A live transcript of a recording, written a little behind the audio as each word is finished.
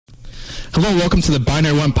Hello, welcome to the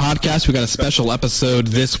Binary One podcast. We got a special episode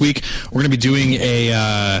this week. We're going to be doing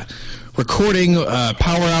a recording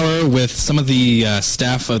power hour with some of the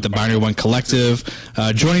staff of the Binary One Collective.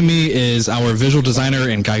 Joining me is our visual designer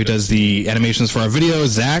and guy who does the animations for our videos,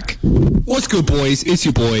 Zach. What's good, boys? It's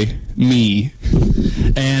your boy, me.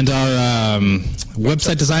 And our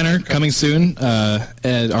website designer coming soon,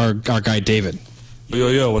 and our guy, David.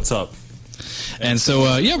 Yo, what's up? And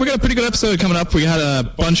so, we got a pretty good episode coming up. We had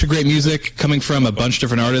a bunch of great music coming from a bunch of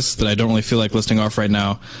different artists that I don't really feel like listing off right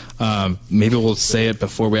now. Maybe we'll say it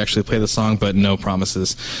before we actually play the song, but no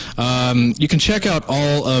promises. You can check out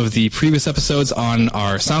all of the previous episodes on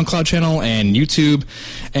our SoundCloud channel and YouTube.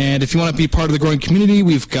 And if you want to be part of the growing community,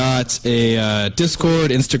 we've got a Discord,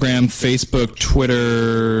 Instagram, Facebook,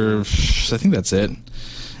 Twitter. I think that's it.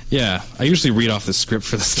 Yeah, I usually read off the script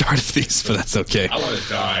for the start of these, but that's okay. I want to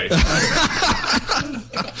die.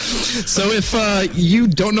 So if you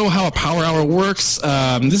don't know how a power hour works,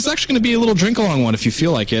 this is actually going to be a little drink along one if you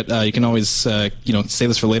feel like it. You can always save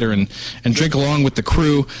this for later and drink along with the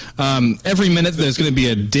crew. Every minute there's going to be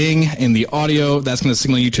a ding in the audio. That's going to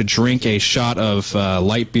signal you to drink a shot of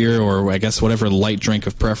light beer, or I guess whatever light drink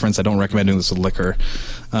of preference. I don't recommend doing this with liquor.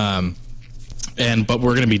 But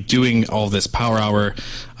we're going to be doing all this power hour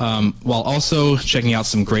while also checking out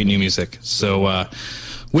some great new music. So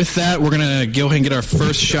with that, we're going to go ahead and get our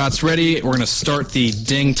first shots ready. We're going to start the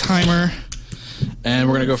ding timer, and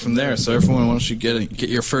we're going to go from there. So everyone, why don't you get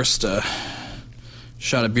your first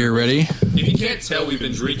shot of beer ready? If you can't tell, we've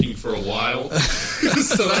been drinking for a while,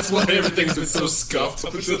 so that's why everything's been so scuffed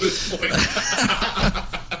up until this point.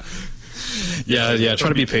 Yeah, try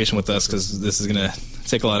to be patient with us because this is going to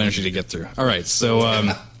take a lot of energy to get through. All right, so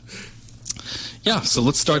so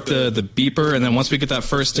let's start the beeper, and then once we get that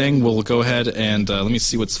first ding, we'll go ahead and let me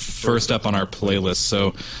see what's first up on our playlist.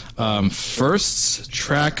 So first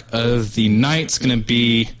track of the night's going to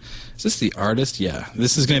be, is this the artist? Yeah,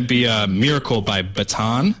 this is going to be Miracle by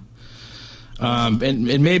Baton.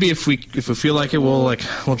 And maybe if we feel like it, we'll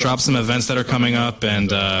drop some events that are coming up and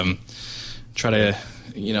try to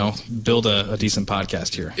build a decent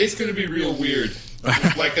podcast here. It's going to be real weird.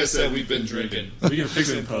 Like I said, we've been drinking. We can fix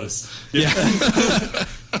it in post. Yeah.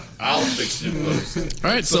 I'll fix it in post.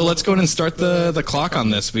 All right, so let's go ahead and start the clock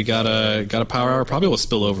on this. We got a power hour. Probably will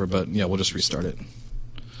spill over, but yeah, we'll just restart it.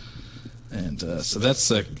 And so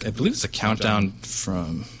that's I believe it's a countdown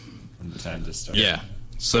from the time to start. Yeah.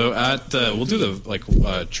 So we'll do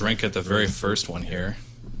the drink at the very first one here.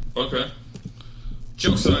 Okay.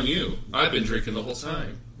 Joke's on you. I've been drinking the whole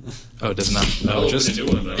time. Oh, it does not. Oh,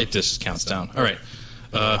 it just counts down. All right.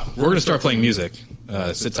 We're going to start playing music.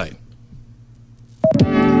 Sit tight.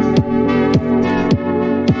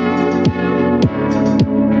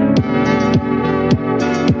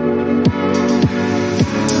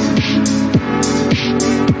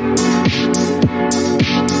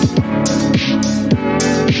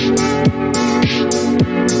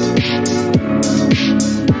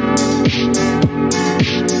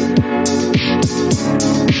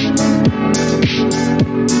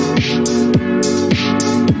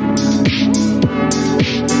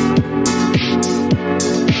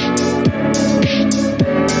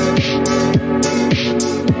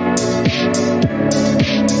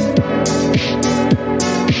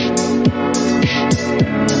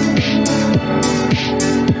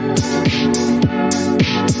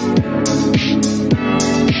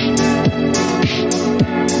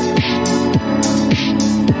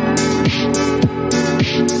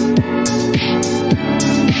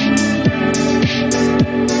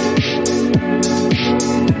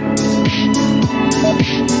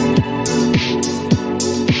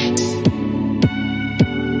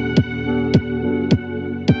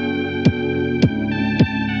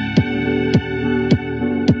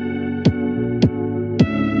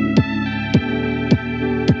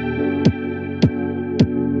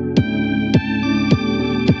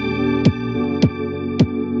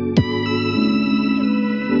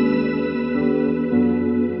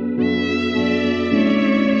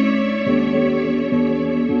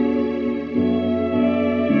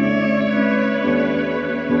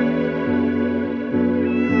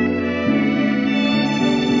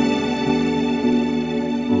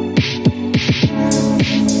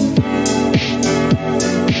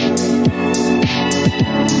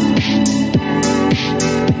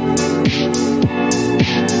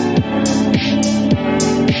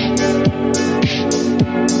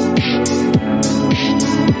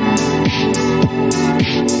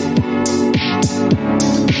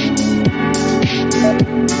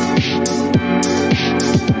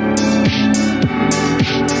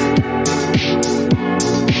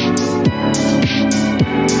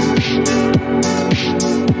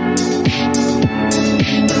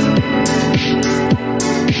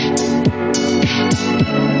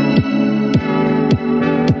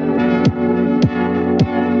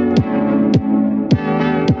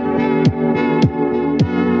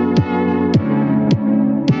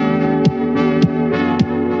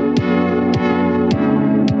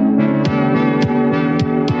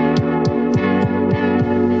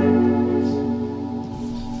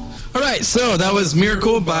 So that was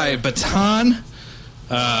Miracle by Baton.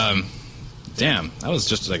 Damn, that was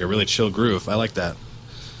just like a really chill groove. I like that.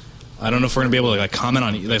 I don't know if we're gonna be able to like comment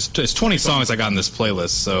on. There's 20 songs I got in this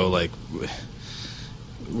playlist, so like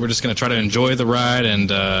we're just gonna try to enjoy the ride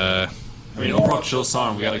and. I mean, overall chill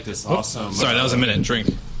song. We got like this awesome. Sorry, that was a minute. Drink.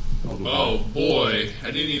 Oh boy,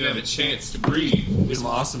 I didn't even have a chance to breathe. We have some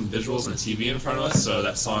awesome visuals and TV in front of us, so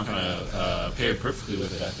that song kind of paired perfectly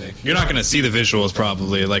with it, I think. You're not going to see the visuals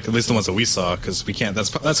probably, like at least the ones that we saw, because we can't.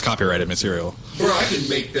 That's copyrighted material. Bro, I can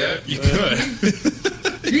make that. You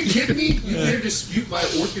could. Are you kidding me? You dare dispute my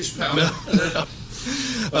orcish power?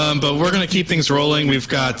 But we're going to keep things rolling. We've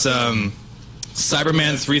got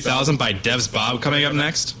CyberMan 3000 by devsbob coming up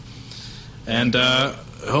next, and.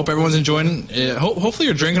 Hope everyone's enjoying. Hopefully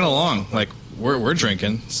you're drinking along. Like we're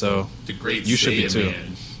drinking, so the great you should be too.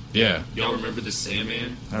 Man. Yeah. Y'all remember the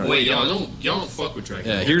Sandman? Right. Wait, y'all don't fuck with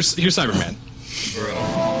Dracula. Yeah. Here's CyberMan. Bro.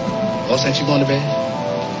 Oh, since you going to bed?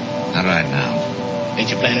 Not right now.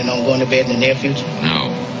 Ain't you planning on going to bed in the near future?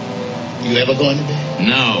 No. You ever going to bed?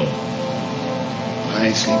 No. I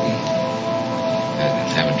ain't sleepy.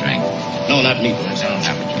 Let's have a drink. No, not me, boss. Let's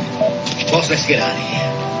have a drink. Boss, let's get out of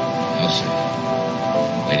here. No, sir.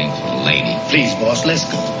 Waiting for the lady. Please, boss, let's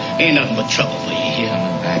go. Ain't nothing but trouble for you here.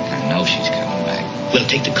 Coming back. I know she's coming back. We'll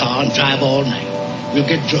take the car and drive all night. We'll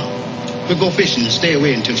get drunk. We'll go fishing and stay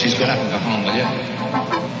away until she's I gone. can go home with you.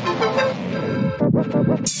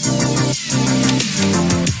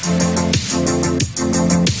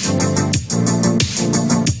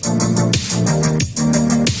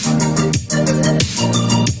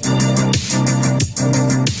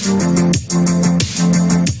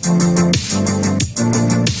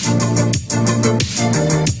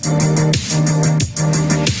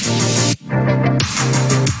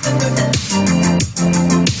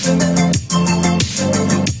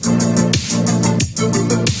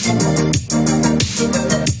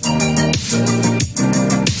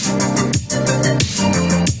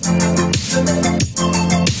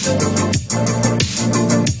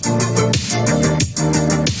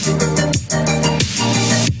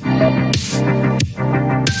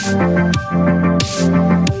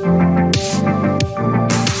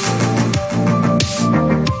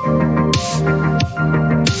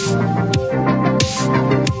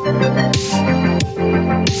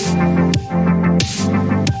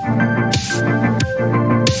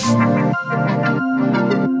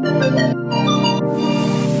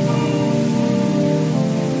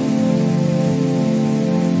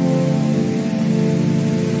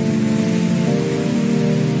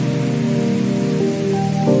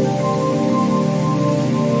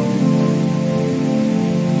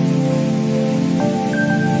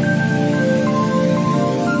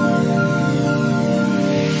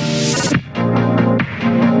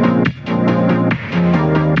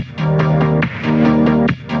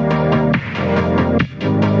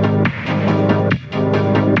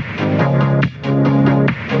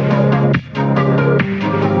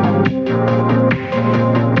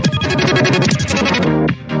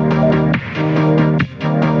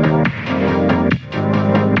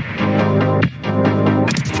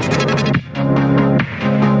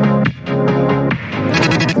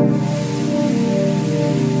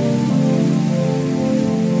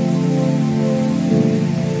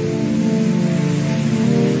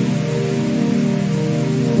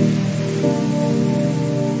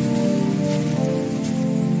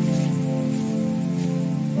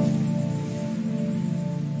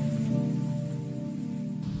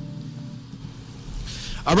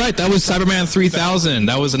 All right, that was CyberMan 3000.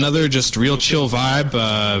 That was another just real chill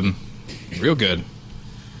vibe. Real good.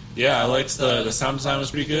 Yeah, I liked the sound design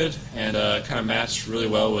was pretty good, and kind of matched really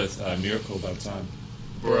well with Miracle by Baton.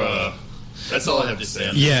 Bruh. That's all I have to say.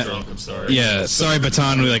 I'm Yeah. drunk. I'm sorry. Yeah, sorry,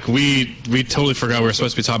 Baton. We totally forgot we were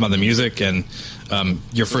supposed to be talking about the music, and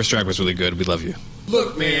your first track was really good. We love you.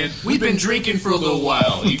 Look, man, we've been drinking for a little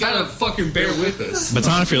while. You gotta fucking bear with us.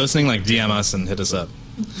 Baton, if you're listening, like DM us and hit us up.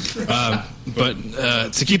 But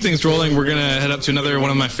to keep things rolling, we're gonna head up to another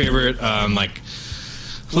one of my favorite,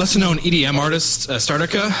 lesser known EDM artists,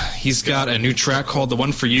 Estartica. He's got a new track called "The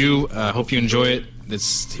One for You." Hope you enjoy it.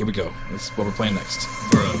 Here we go. That's what we're playing next.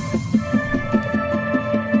 Bro.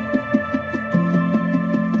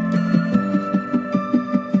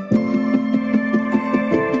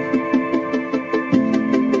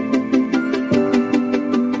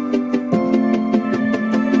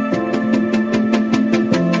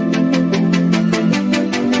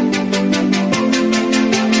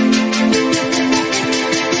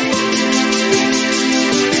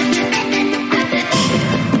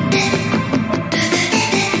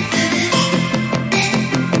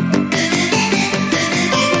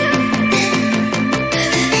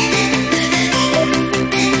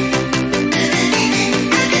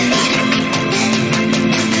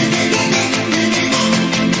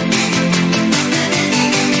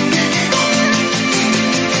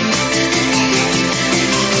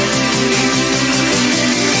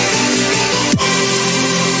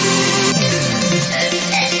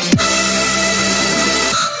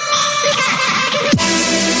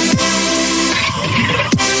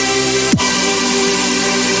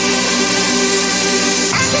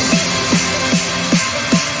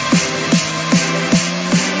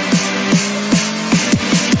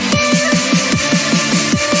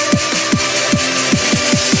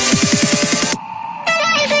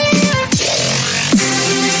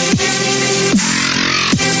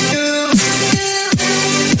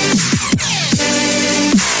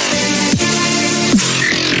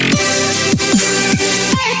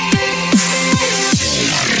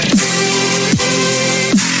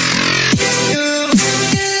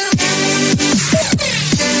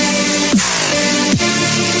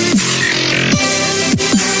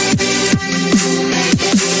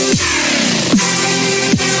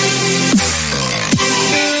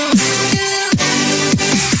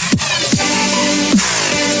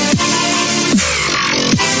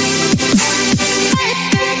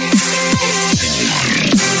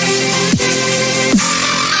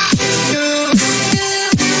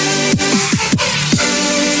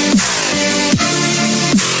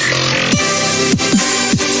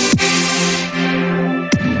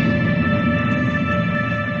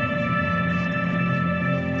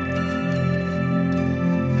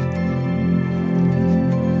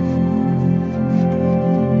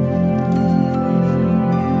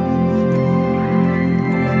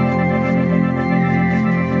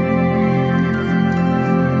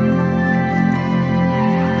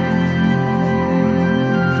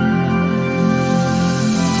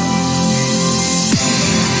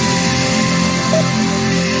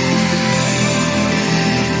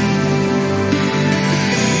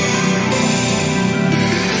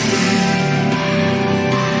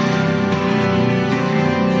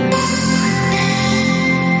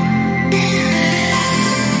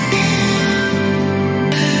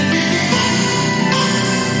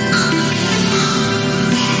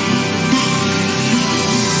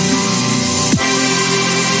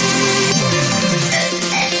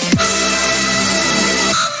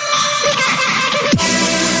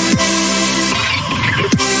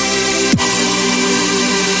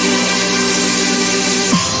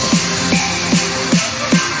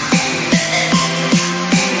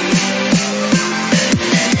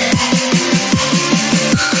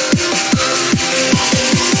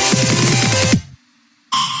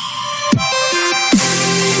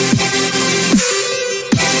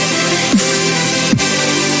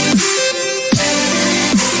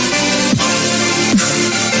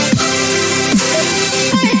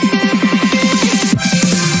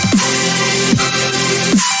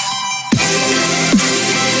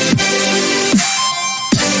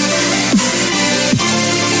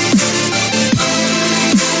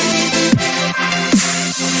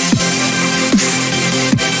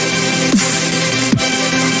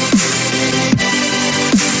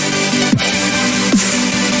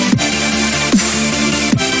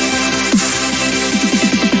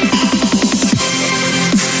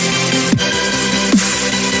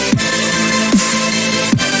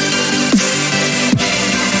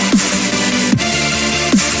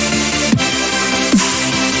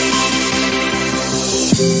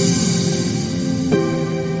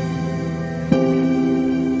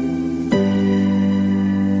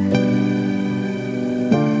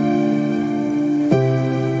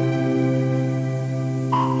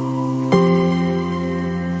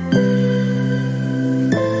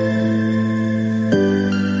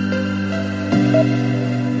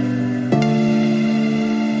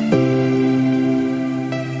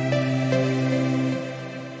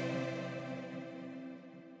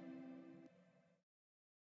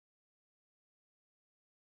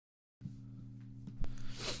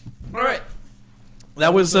 All right.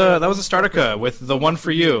 That was Estartica with The One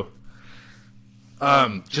For You.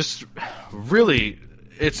 Just really,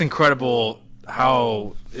 it's incredible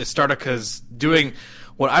how Estartica's doing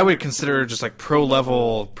what I would consider just like pro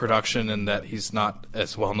level production, and that he's not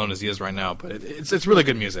as well known as he is right now. But it's really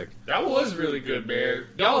good music. That was really good, man.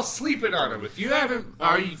 Y'all sleeping on him. If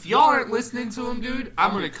y'all aren't listening to him, dude,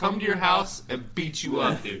 I'm gonna come to your house and beat you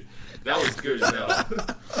up, dude. That was good as hell.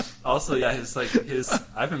 Also, yeah,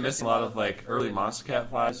 I've been missing a lot of like early Monster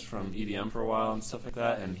Cat vibes from EDM for a while and stuff like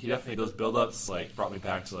that, and he definitely those build-ups like brought me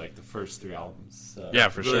back to like the first 3 albums. So, Yeah,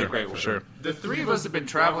 for really sure. great For work. sure. The 3 of us have been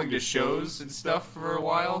traveling to shows and stuff for a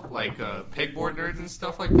while, like pegboard nerds and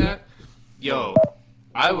stuff like that. Yo,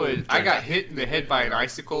 I got hit in the head by an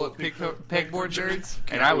icicle at pegboard nerds,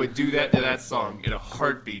 and I would do that to that song in a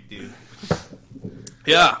heartbeat, dude.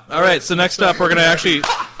 Yeah. All right. So next up, we're gonna actually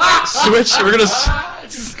switch. We're gonna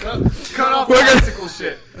Cut off the icicle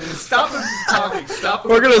shit. Stop him from talking. Stop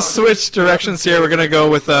him. we're gonna switch directions here. We're gonna go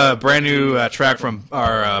with a brand new track from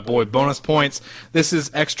our boy Bonus Points. This is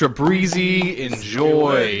Extra Breezy.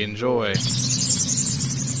 Enjoy.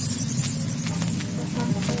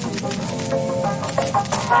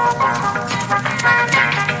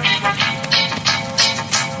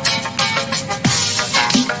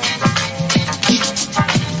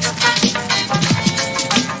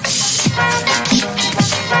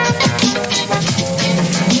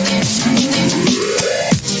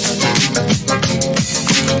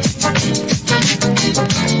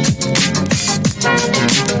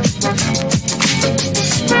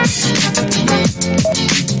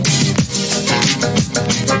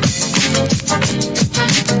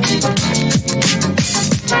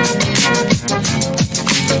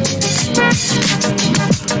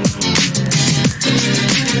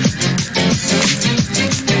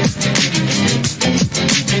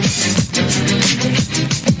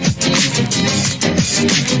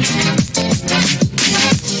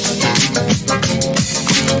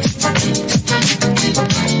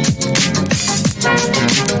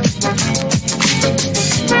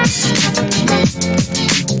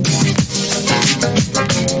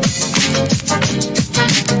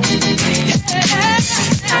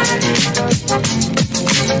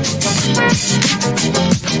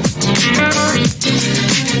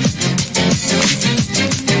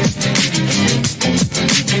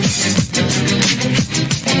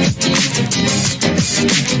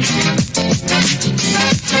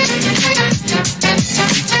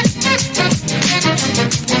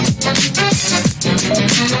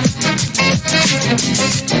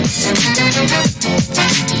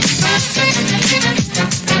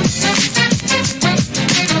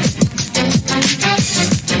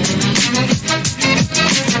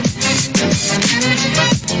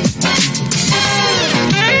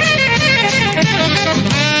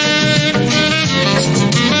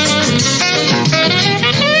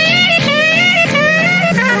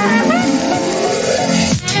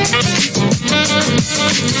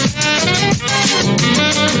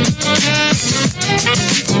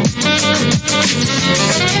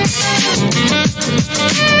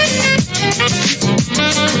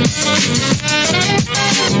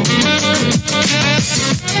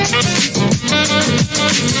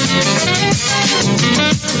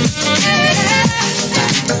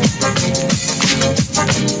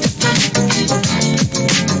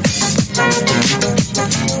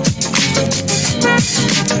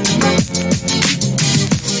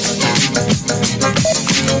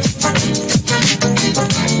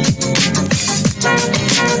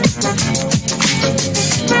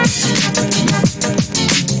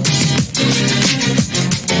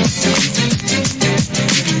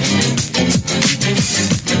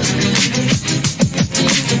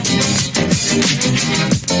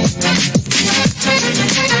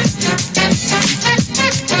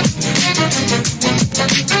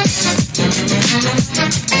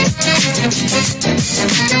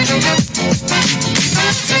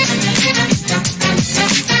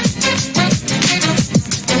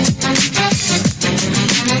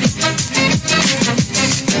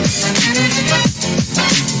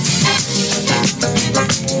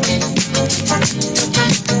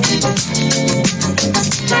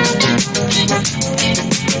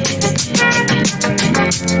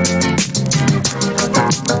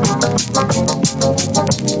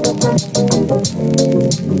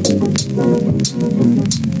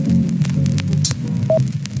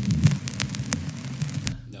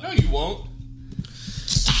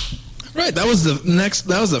 Right, that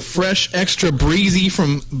was the fresh Extra Breezy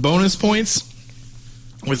from Bonus Points.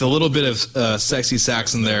 with a little bit of sexy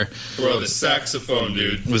sax in there. Bro, the saxophone,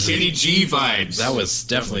 dude. Was Kenny G vibes. That was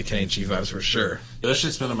definitely Kenny G vibes for sure. That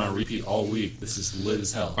shit's been on my repeat all week. This is lit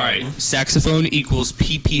as hell. All right, saxophone equals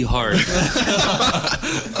PP hard.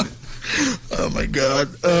 Oh my god.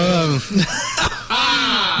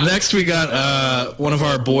 Next we got one of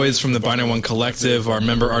our boys from the Binary One Collective, our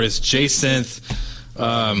member artist JSynth.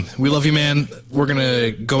 We love you, man. We're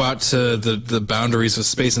gonna go out to the boundaries of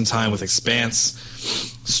space and time with Expanse.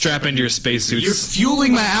 Strap into your spacesuits. You're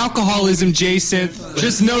fueling my alcoholism, JSynth.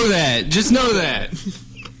 Just know that. Just know that.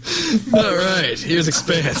 All right, here's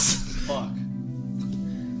Expanse. Fuck.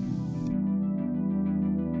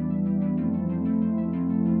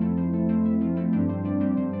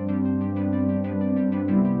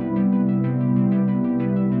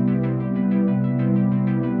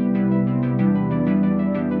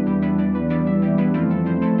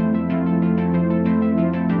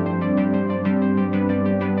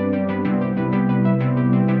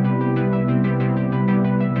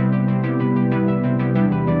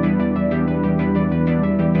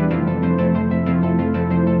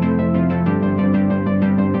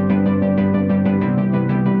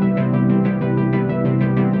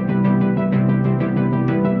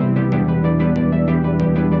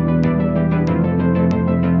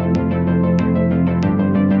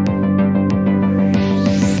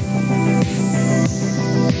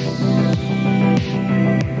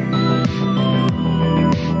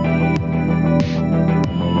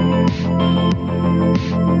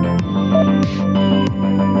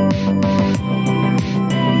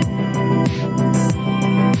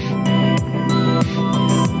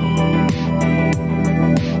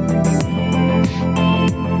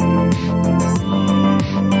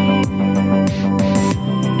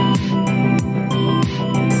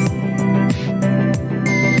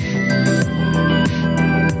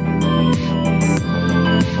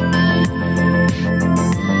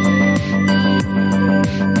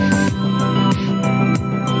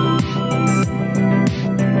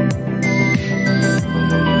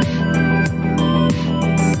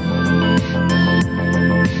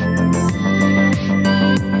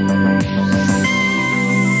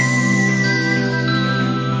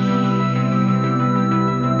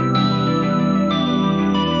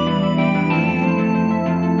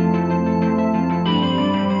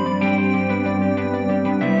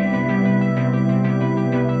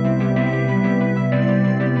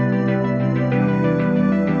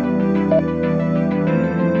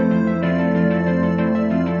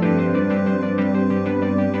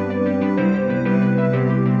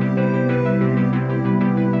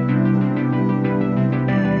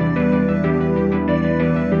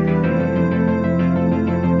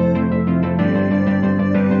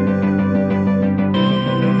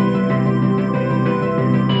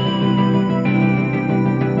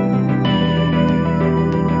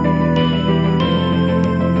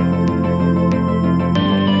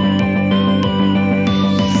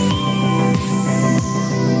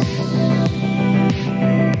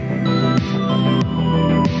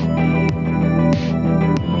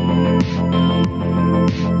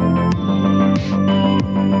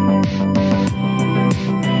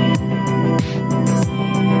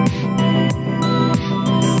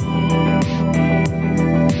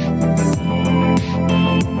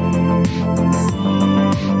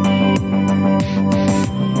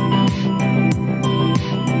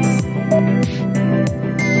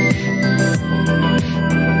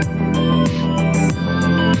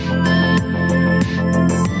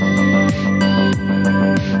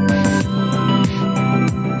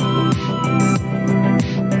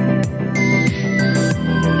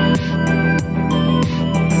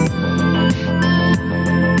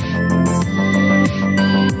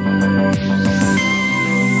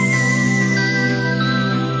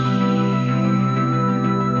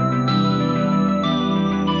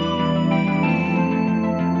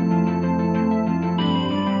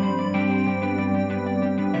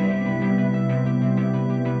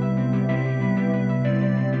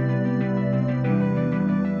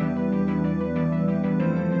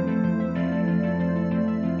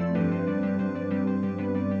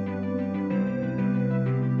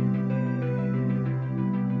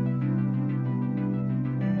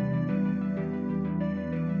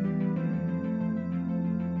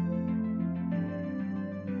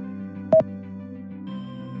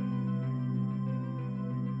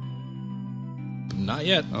 Not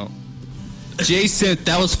yet. Oh. JSynth,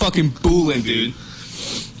 that was fucking boolin', dude.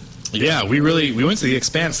 Yeah, we went to the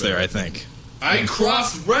Expanse there, I think. I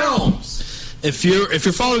crossed realms. If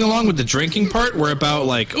you're following along with the drinking part, we're about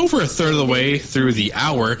like over a third of the way through the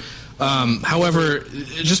hour. However,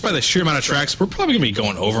 just by the sheer amount of tracks, we're probably going to be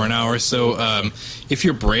going over an hour. So if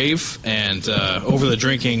you're brave and over the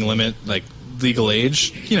drinking limit, like legal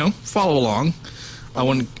age, follow along. I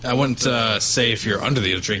wouldn't say if you're under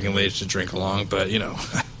the drinking age to drink along, but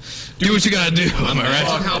do what you gotta do. Am I right?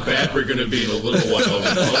 On how bad we're gonna be in a little while.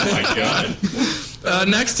 Oh my god.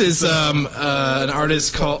 Next is an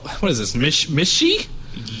artist called, what is this? MISCHIE?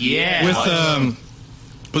 Yeah.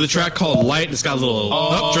 With a track called Light. It's got a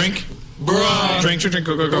little drink. Bruh. Drink,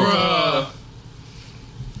 go. Bruh.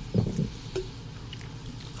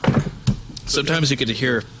 Sometimes you get to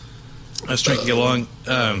hear us drinking along.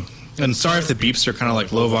 And sorry if the beeps are kind of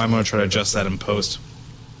like low volume. I'm going to try to adjust that in post.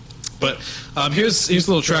 But here's a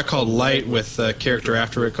little track called Light with a character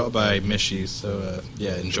after it called by MISCHIE. So,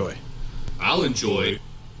 yeah, enjoy. I'll enjoy.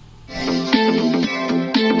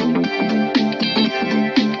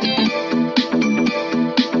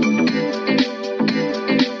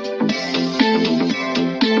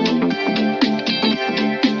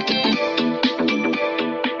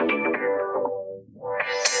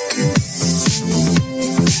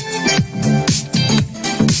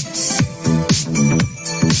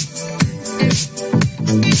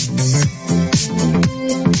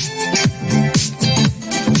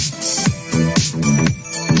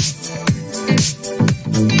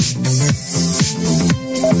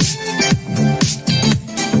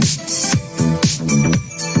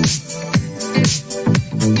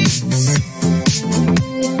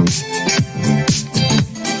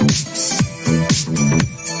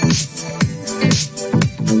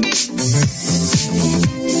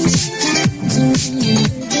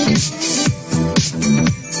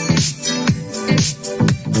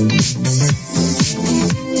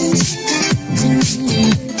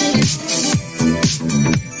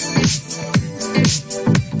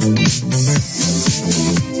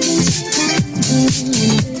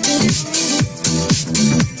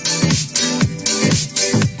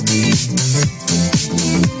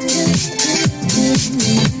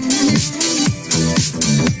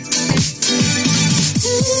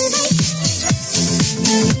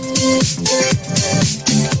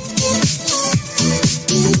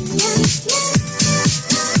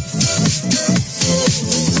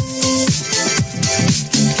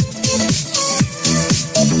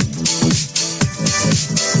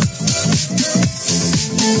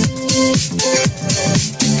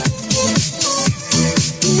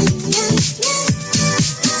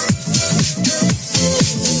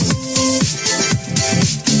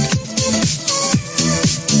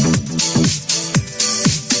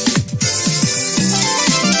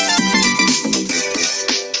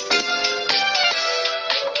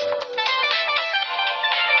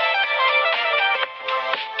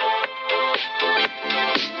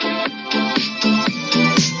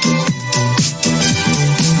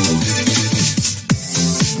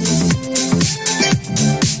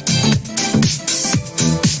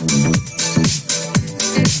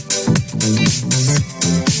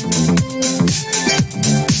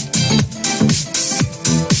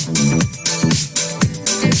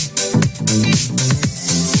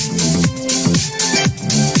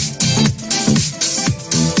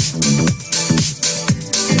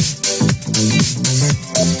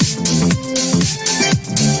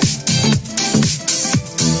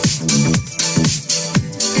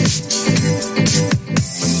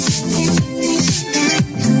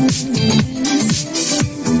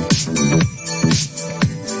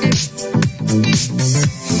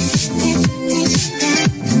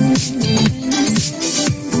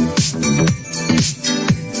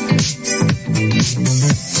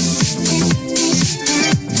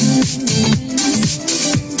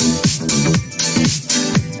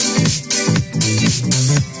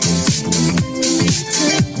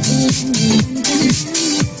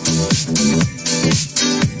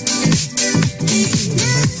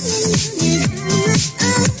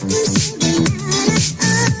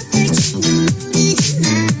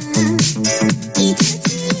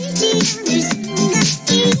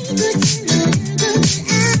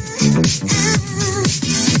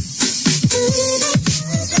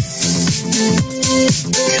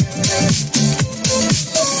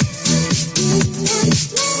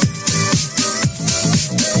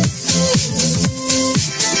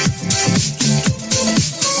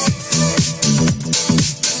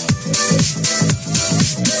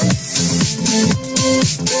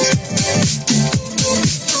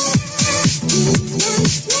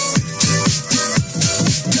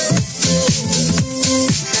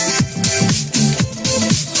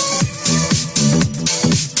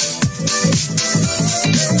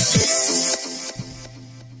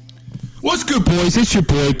 What's good, boys? It's your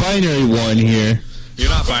boy Binary One here. You're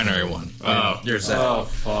not binary one. Oh. You're Zed. Oh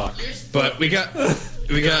fuck! But we got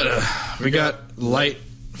Light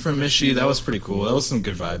from MISCHIE. That was pretty cool. That was some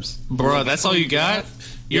good vibes. Bro, that's all you got?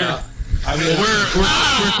 Yeah. I mean,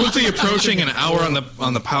 We're quickly approaching an hour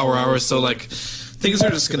on the power hour, so like things are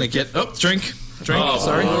just gonna get drink. Oh,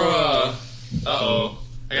 Sorry. Uh-oh.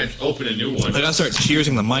 I gotta open a new one. I gotta start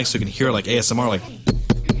cheersing the mic so you can hear like ASMR, like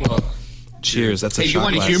cheers. That's a Hey, you shot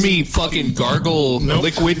want to glass. hear me fucking gargle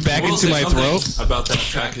liquid back Will into say my something throat? about that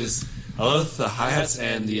track is I love the hi-hats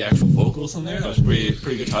and the actual vocals on there. That was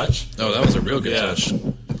pretty good touch. Oh, that was a real good Yeah. touch.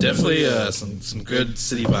 Definitely some good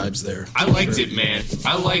city vibes there. I liked it, man.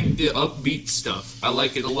 I like the upbeat stuff. I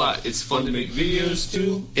like it a lot. It's fun to make videos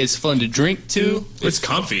to. It's fun to drink to. It's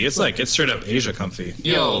comfy. It's straight up Asia comfy.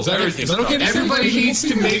 Yo, Is that okay to say? everybody needs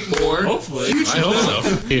to make more. Hopefully. I hope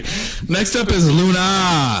so. Next up is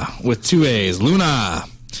Lunaa with 2 A's. Lunaa.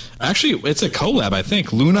 Actually, it's a collab, I think.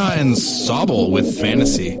 Lunaa and sowble with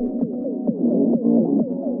Fantasy.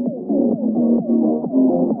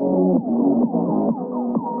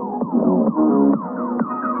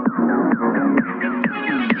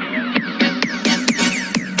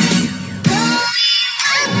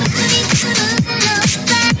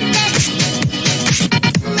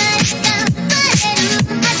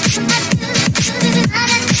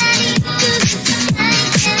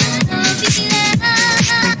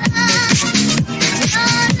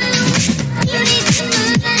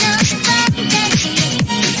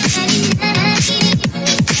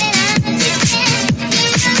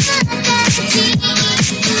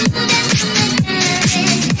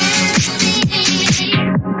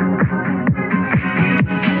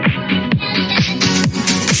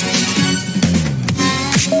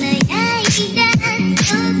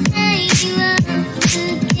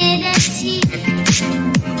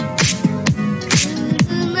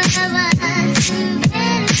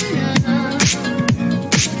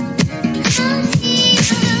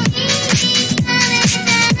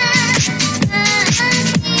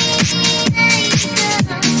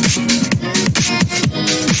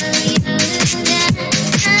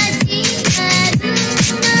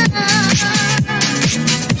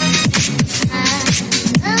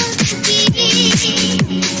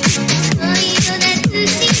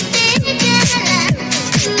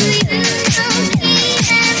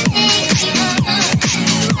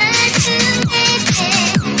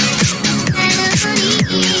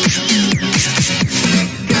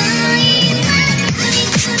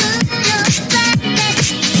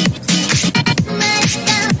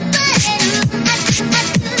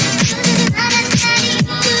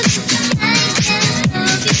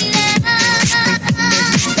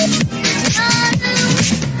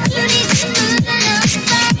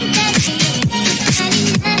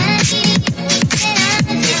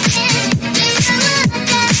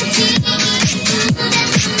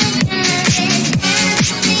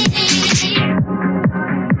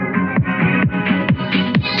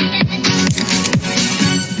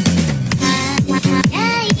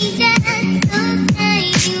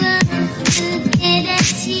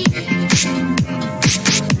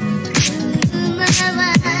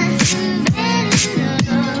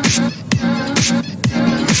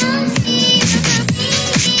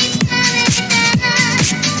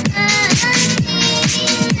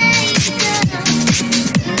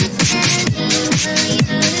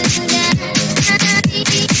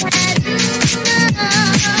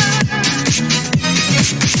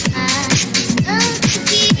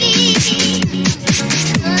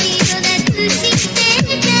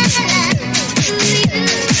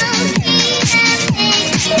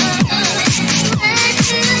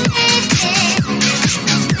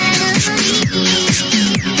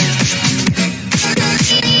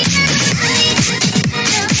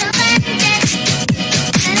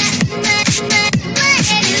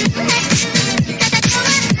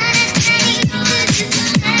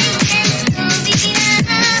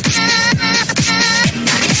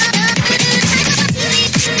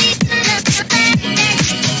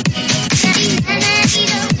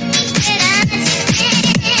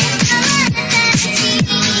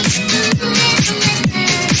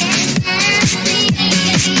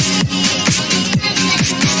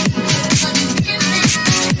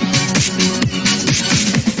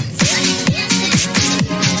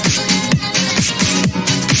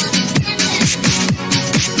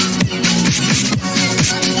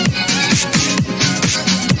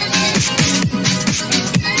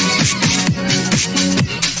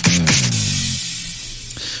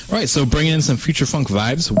 All right, so bringing in some future funk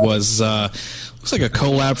vibes was looks like a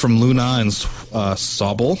collab from Lunaa and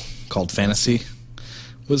sowble called Fantasy.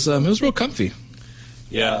 It was real comfy.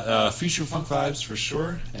 Yeah, future funk vibes for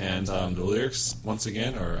sure, and the lyrics once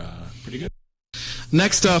again are pretty good.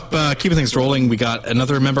 Next up, keeping things rolling, we got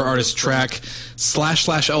another member artist track,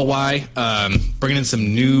 //ly, bringing in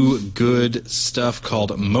some new good stuff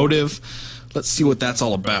called Motive. Let's see what that's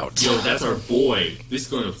all about. Yo, that's our boy. This is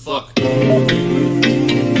gonna fuck.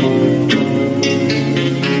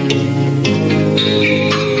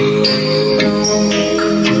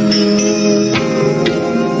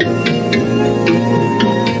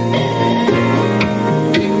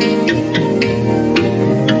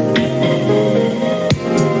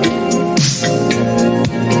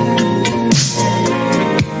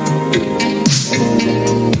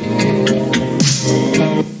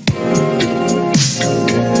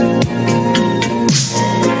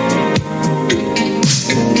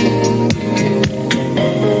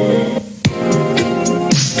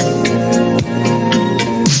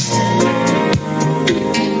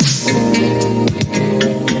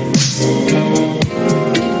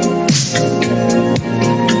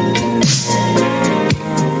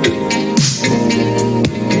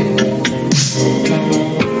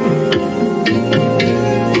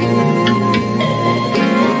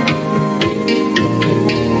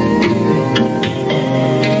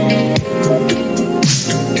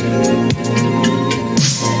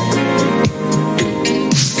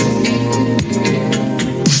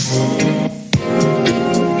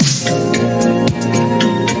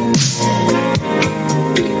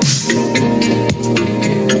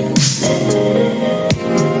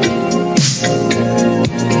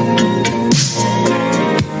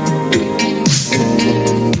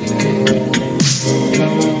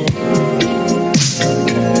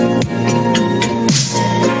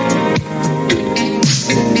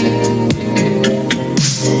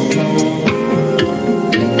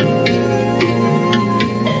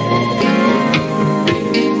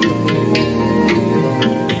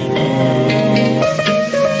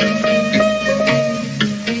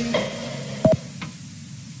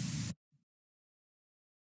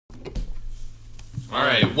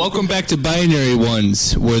 Welcome back to Binary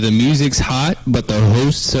Ones, where the music's hot, but the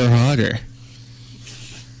hosts are hotter.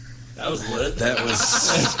 That was lit. That was...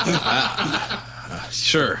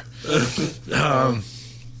 sure. That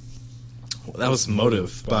was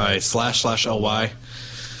Motive by //ly.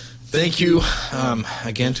 Thank you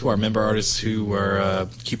again to our member artists who are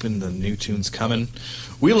keeping the new tunes coming.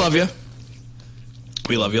 We love you.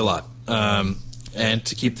 We love you a lot. And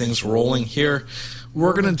to keep things rolling here,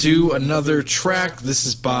 we're going to do another track. This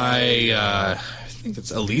is by, I think it's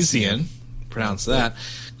Elysian, pronounce that,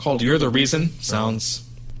 called You're the Reason. Sounds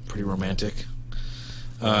pretty romantic.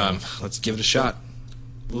 Let's give it a shot.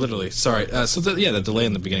 Literally. Sorry. The delay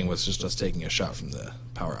in the beginning was just us taking a shot from the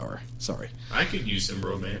power hour. Sorry. I could use some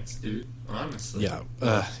romance, dude. Honestly. Yeah.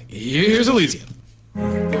 Here's Elysian.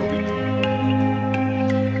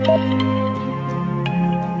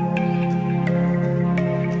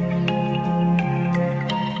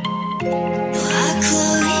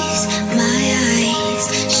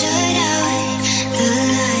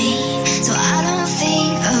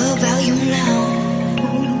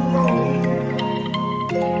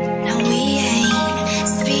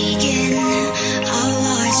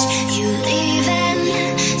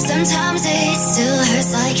 Sometimes it still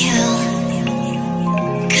hurts like hell,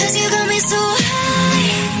 'cause you got me so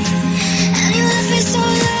high, and you left me so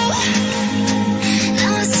low.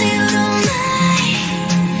 Now I stay out all night,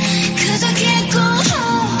 'cause I can't go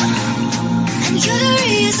home, and you're the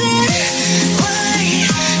reason why,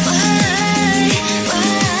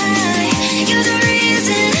 you're the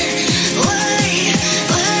reason why,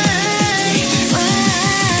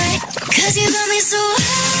 'cause you got me so high.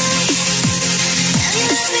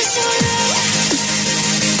 So low,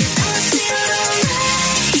 now I stay out all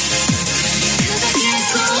night,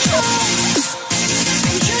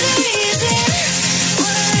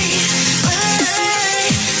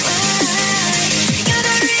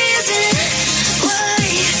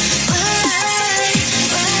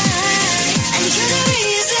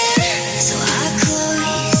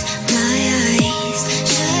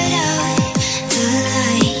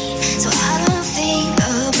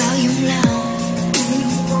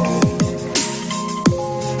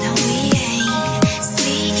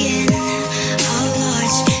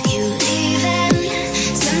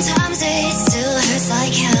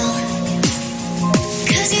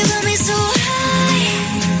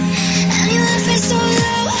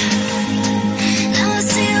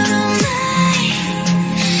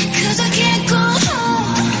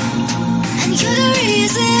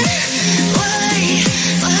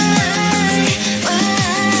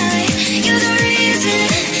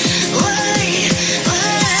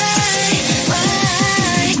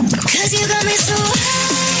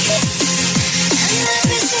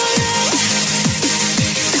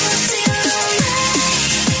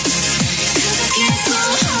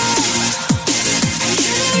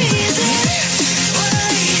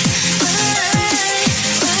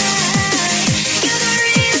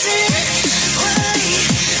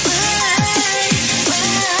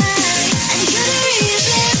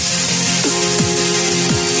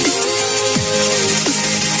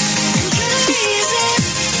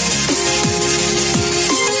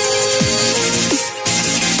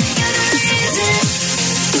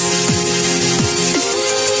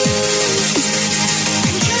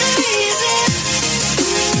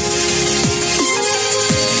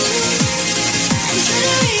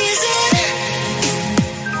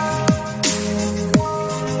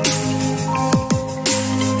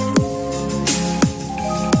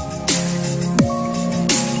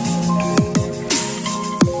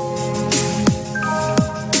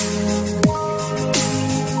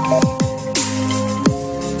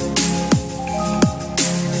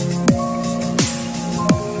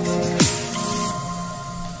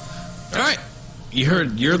 you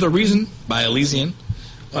heard "You're the Reason" by Elysian.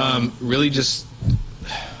 Really, just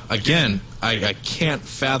again, I can't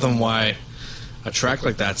fathom why a track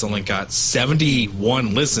like that's only got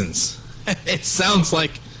 71 listens. It sounds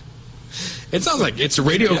like it's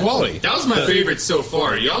radio quality. That was my favorite so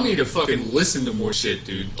far. Y'all need to fucking listen to more shit,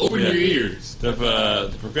 dude. Open your ears.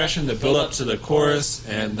 The progression, the build up to the chorus,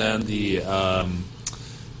 and then the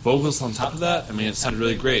vocals on top of that. I mean, it sounded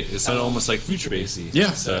really great. It sounded almost like future bassy.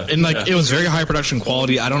 Yeah, So, and it was very high production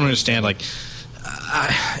quality. I don't understand,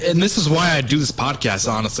 and this is why I do this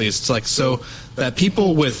podcast. Honestly, it's like so that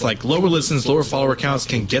people with like lower listens, lower follower counts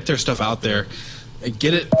can get their stuff out there, and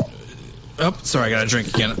get it. Oh, sorry, I got to drink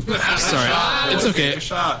again. Sorry, it's okay.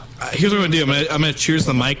 Here's what I'm gonna do. I'm gonna cheers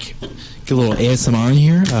the mic. Get a little ASMR in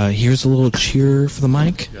here. Here's a little cheer for the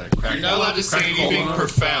mic. You're not allowed to say anything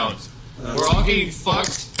profound. We're all getting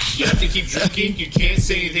fucked. You have to keep drinking. You can't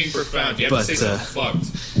say anything profound. You have to say something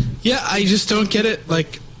fucked. Yeah, I just don't get it.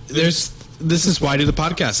 Like, this is why I do the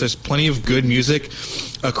podcast. There's plenty of good music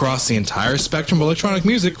across the entire spectrum of electronic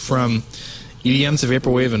music, from EDM to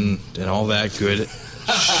Vaporwave and all that good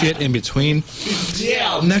shit in between.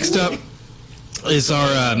 Yeah. Next up is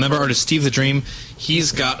our member artist Steve the Dream.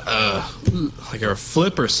 He's got like a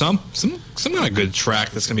flip or some kind of good track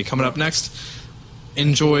that's gonna be coming up next.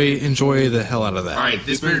 Enjoy the hell out of that. All right,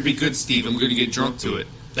 this better be good, Steve. I'm gonna get drunk to it.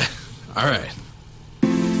 All right.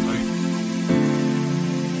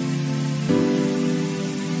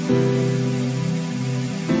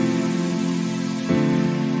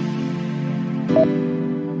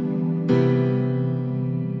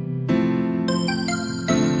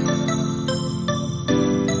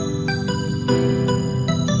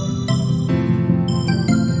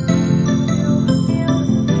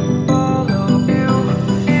 Follow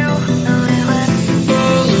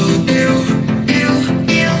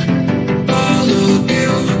you.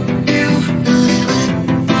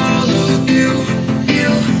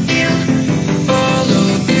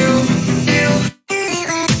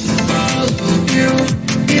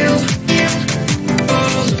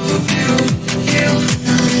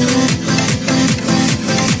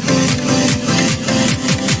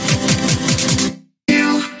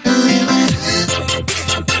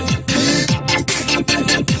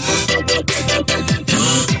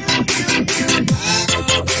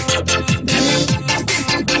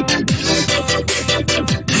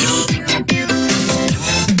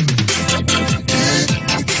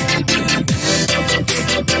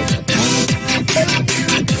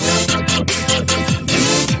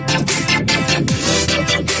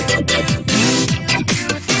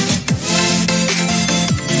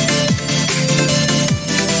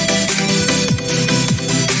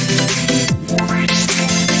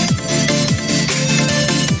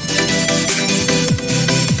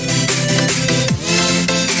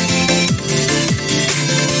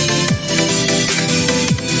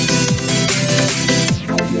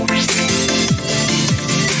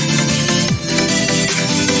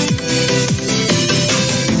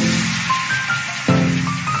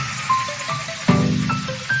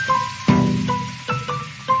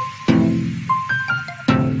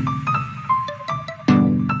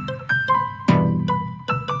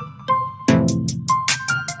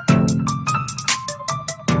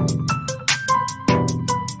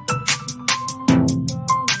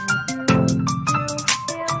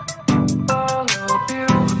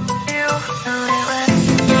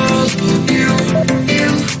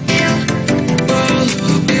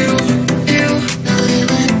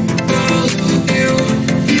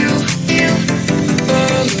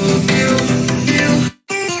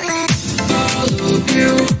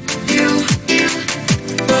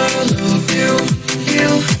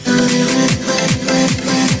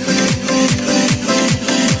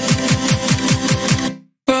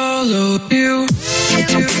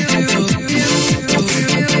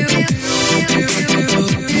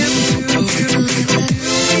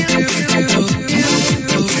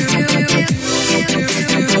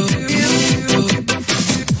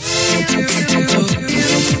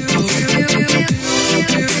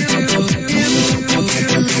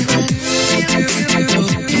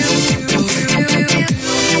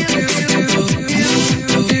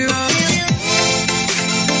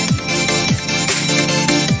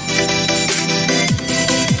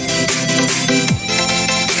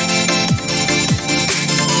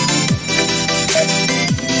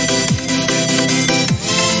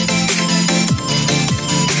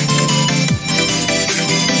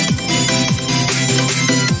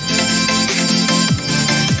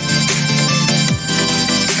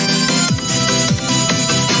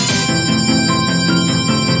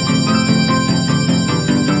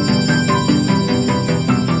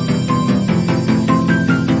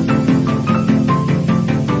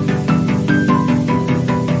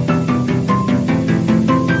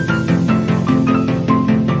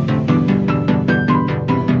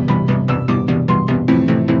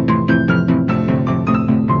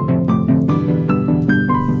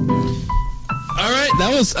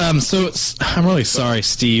 was I'm really sorry,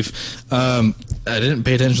 Steve. I didn't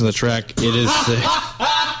pay attention to the track. It is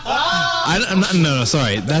no,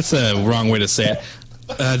 sorry. That's a wrong way to say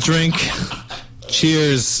it. Drink.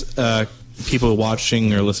 Cheers, people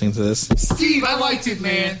watching or listening to this. Steve, I liked it,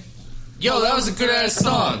 man. Yo, that was a good ass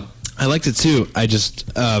song. I liked it too. I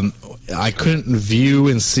just I couldn't view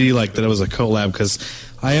and see like that it was a collab because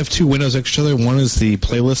I have two windows next to each other. One is the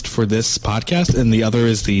playlist for this podcast, and the other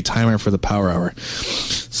is the timer for the Power Hour.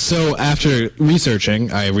 So after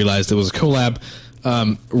researching, I realized it was a collab.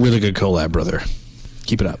 Really good collab, brother.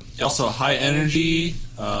 Keep it up. Also high energy,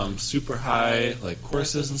 super high like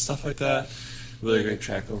choruses and stuff like that. Really great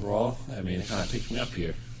track overall. I mean, it kind of picked me up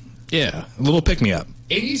here. Yeah, a little pick me up.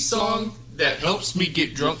 Any song that helps me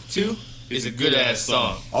get drunk to is a good ass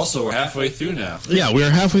song. Also, we're halfway through now. Yeah, we're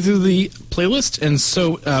halfway through the playlist, and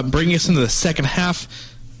so bringing us into the second half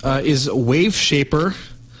is Waveshaper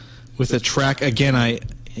with a track. Again, I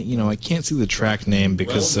can't see the track name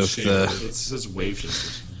because of the. It says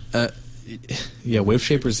Waveshaper. Yeah,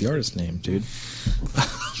 Waveshaper's the artist name, dude.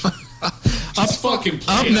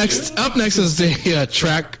 Up next is the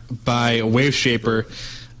track by Waveshaper.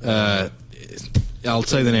 I'll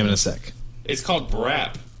tell you the name in a sec. It's called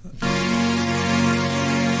Brap.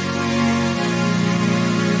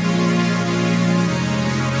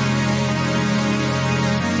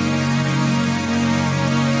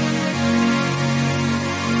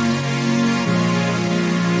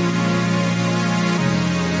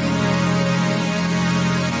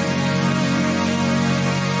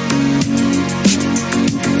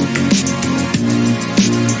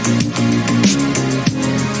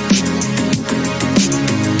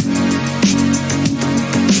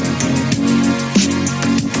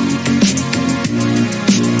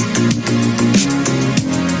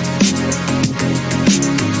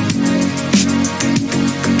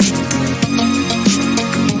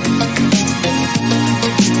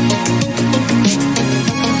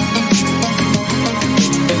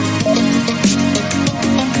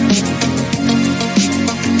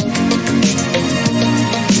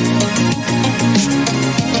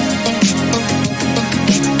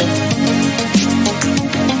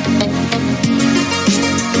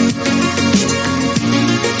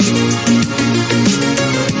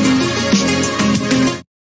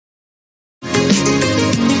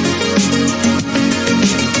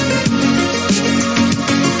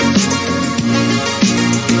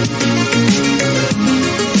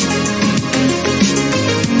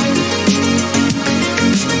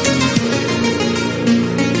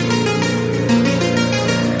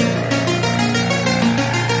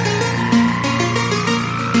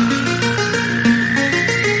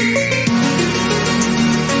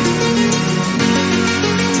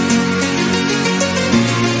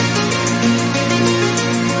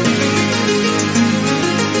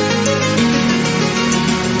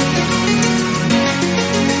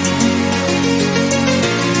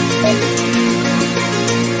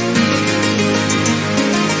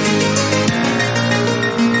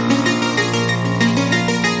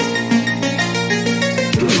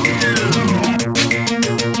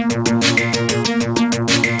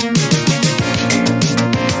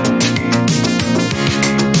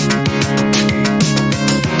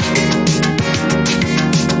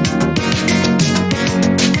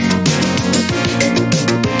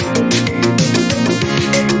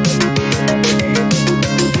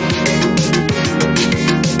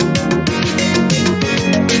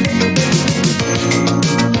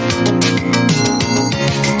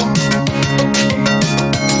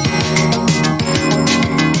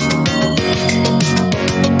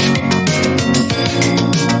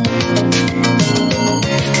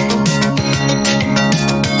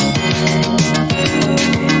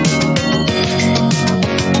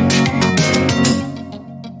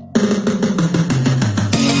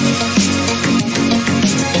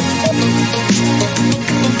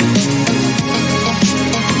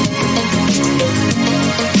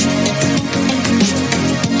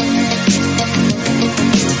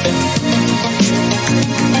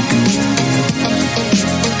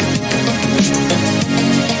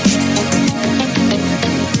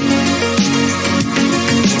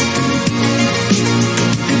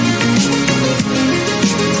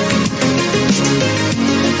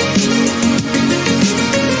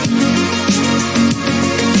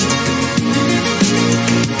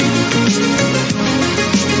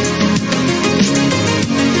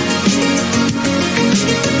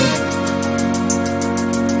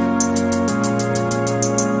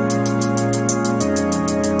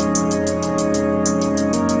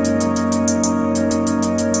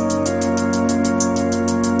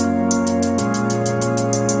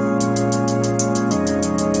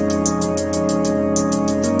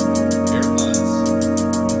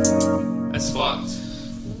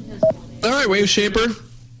 right, Waveshaper.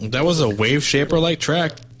 That was a Waveshaper-like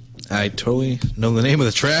track. I totally know the name of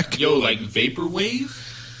the track. Yo, like Vaporwave?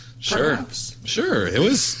 Sure. Perhaps? Sure. There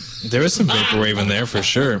was some Vaporwave in there for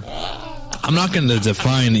sure. I'm not going to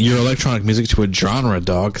define your electronic music to a genre,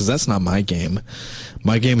 dog, because that's not my game.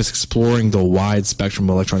 My game is exploring the wide spectrum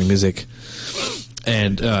of electronic music.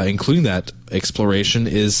 And including that exploration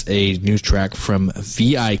is a new track from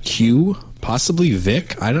VIQ, possibly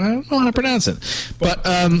Vic. I don't know how to pronounce it. But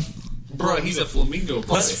Bro, he's a flamingo boy.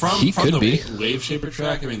 Plus, from He the could be. Waveshaper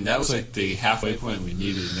track, I mean, that was like the halfway point we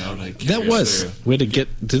needed, you know? Like, that was. We had to get.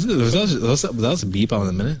 That was a beep on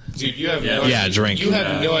the minute. Dude, you have Yeah, drink. You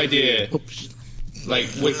have no idea. Like,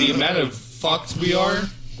 with the amount of fucked we are,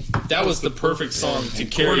 that was the perfect song to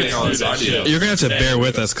carry us through that shit. You're going to have to bear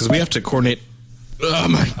with us because we have to coordinate. Oh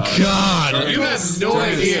my god. You have no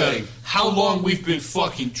idea how long we've been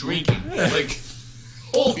fucking drinking. Like,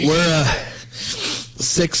 holy We're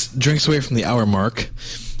 6 drinks away from the hour mark,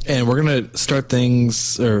 and we're gonna start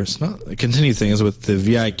things, or continue things with the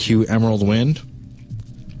VIQ Emerald Wind.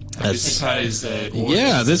 Yeah,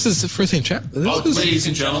 this is for St. Ladies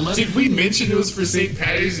and gentlemen, Did we mention it was for St.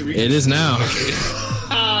 Patty's? It is now.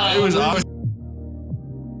 it was obvious.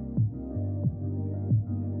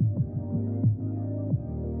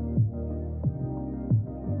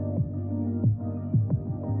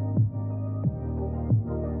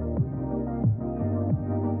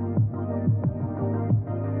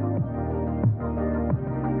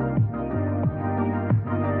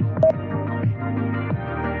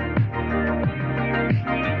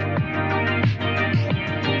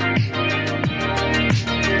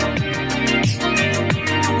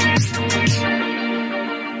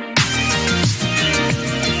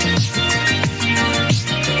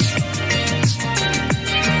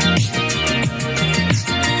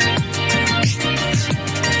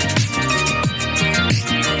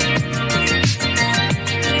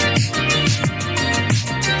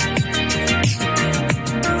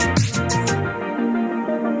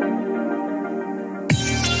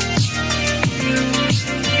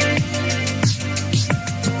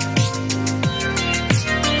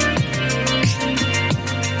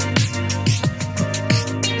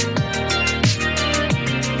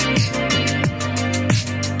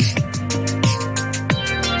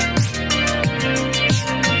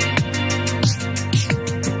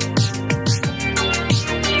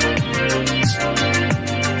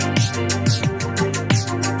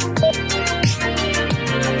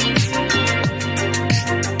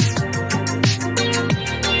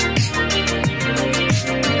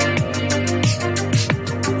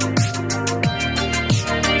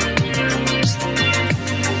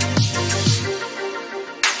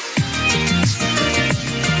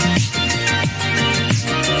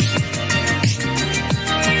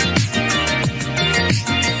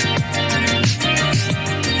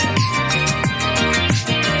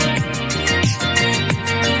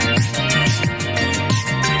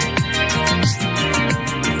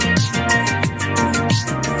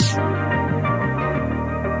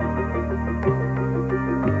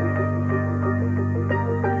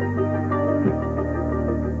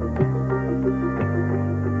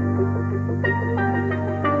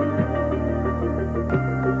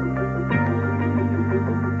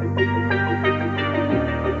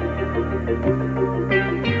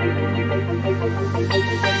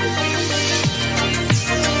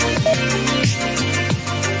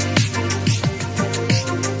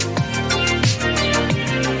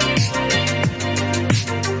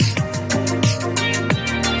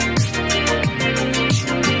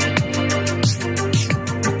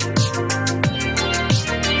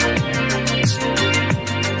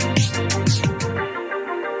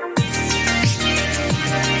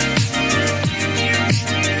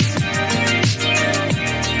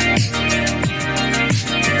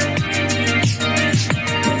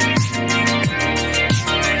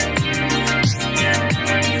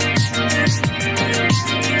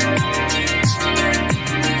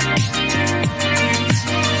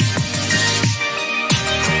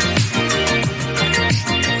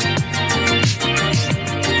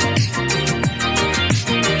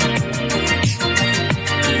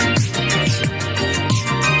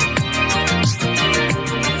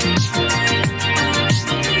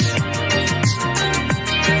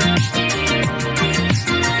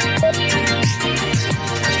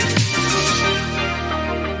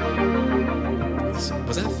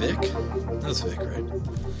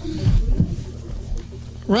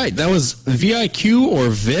 Right, that was VIQ or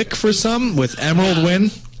Vic for some with Emerald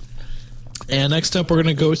Wind. And next up, we're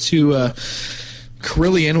going to go to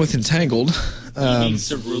Cerulean with Entangled.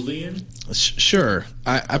 Cerulean? Sure.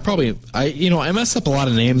 I probably I mess up a lot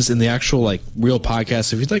of names in the actual like real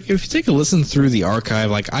podcast. If you take a listen through the archive,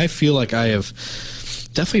 like I feel like I have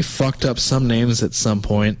definitely fucked up some names at some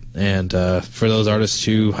point, and for those artists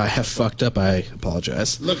who I have fucked up, I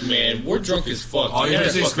apologize. Look, man, we're drunk as fuck. All your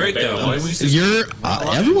music's great, though.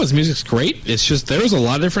 Everyone's music's great. It's just there's a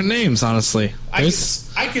lot of different names, honestly. I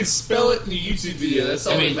can spell it in the YouTube video. That's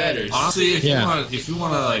all that matters. Honestly, if you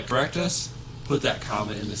want to like correct us, put that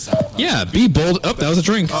comment in the SoundCloud. Yeah, be bold. Oh, that was a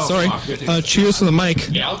drink. Sorry. Cheers to the mic.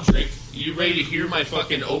 Yeah, I'll drink. You ready to hear my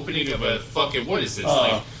fucking opening of a fucking, what is this?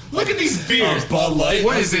 Look at these beers. Bud Light.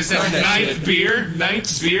 What is this? That's ninth beer?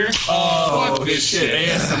 Oh, fuck this shit.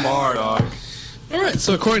 ASMR, dog. All right,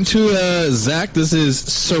 so according to Zach, this is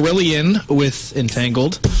Cerulean with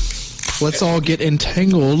Entangled. Let's all get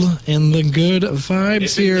entangled in the good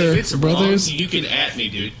vibes here, if it's brothers. Wrong, you can at me,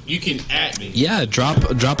 dude. You can at me. Yeah, drop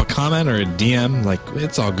a comment or a DM. Like,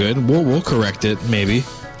 it's all good. We'll correct it, maybe.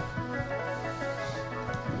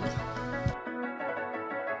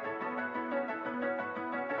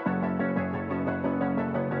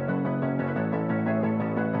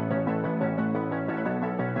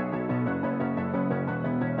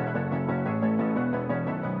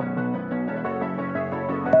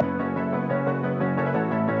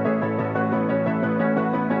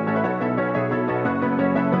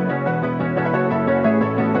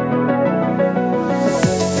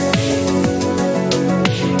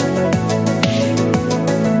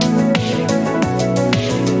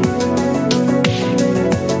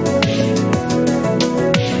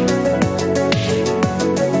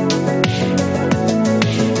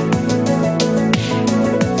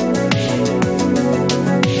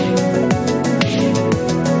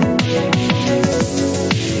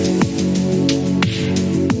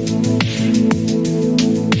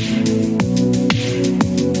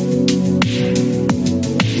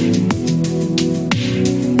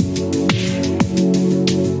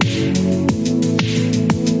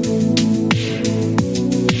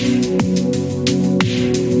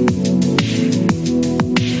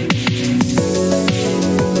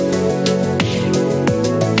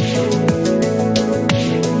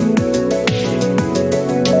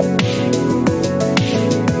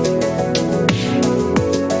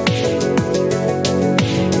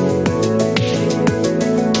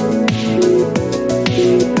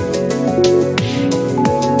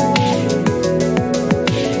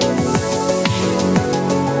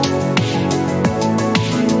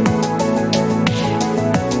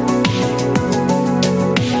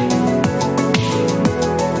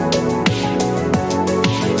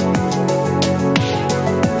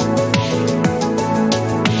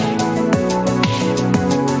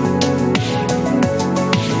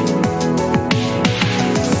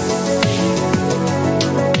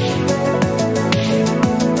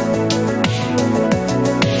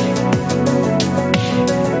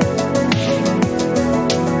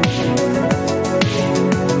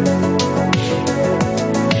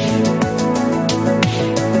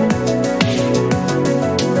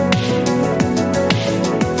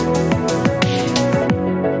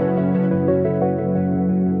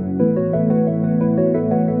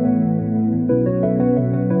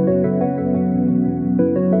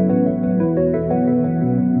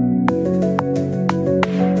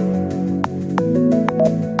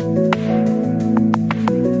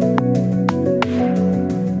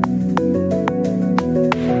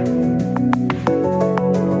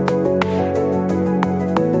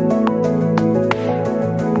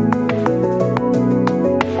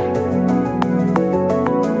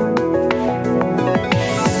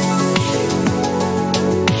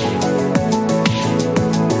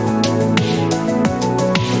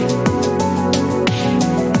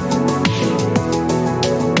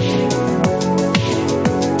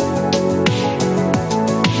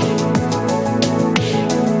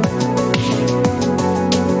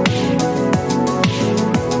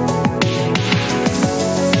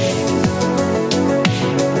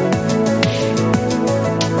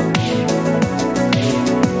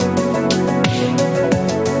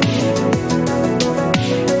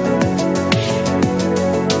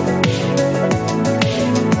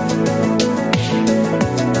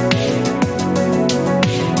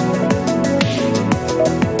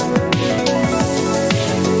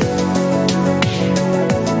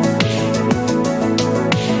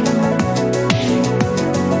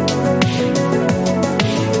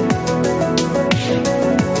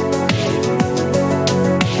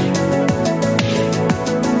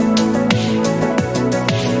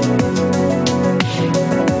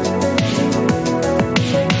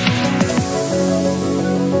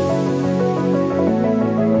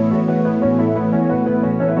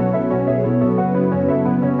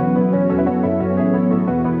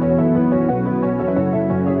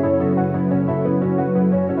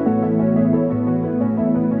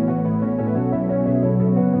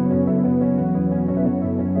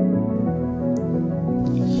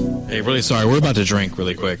 Hey, really sorry. We're about to drink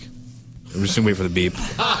really quick. I'm just gonna wait for the beep.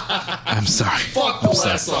 I'm sorry. Fuck the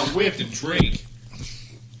last song. We have to drink.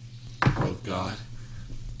 Oh God.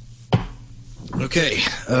 Okay.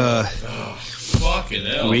 Fucking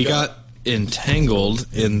hell. We got Entangled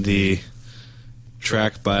in the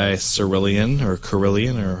track by Cerulean or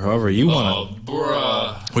however you want to,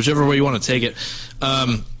 bruh. whichever way you want to take it.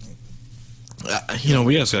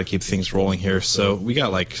 We just got to keep things rolling here. So we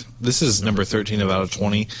got this is number 13 out of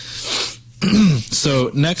 20.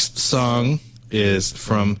 So next song is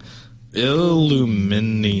from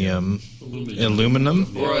Illuminum. Bro,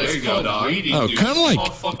 there you go, dog. Oh,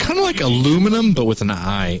 kind of like aluminum, but with an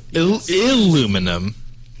I. Illuminum.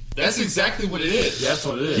 That's exactly what it is. That's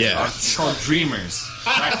what it is. Yeah. It's called Dreamers.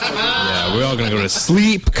 Yeah, we're all gonna go to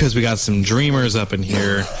sleep because we got some dreamers up in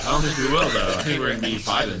here. I don't think we will though. I think we're gonna be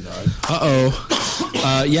vibing,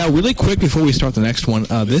 dog. Yeah, really quick before we start the next one,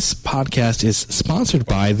 this podcast is sponsored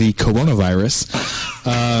by the coronavirus.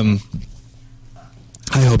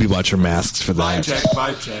 I hope you watch your masks for that.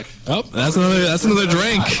 Vibe check. Oh, that's another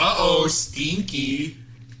drink. Uh-oh, stinky.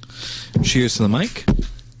 Cheers to the mic.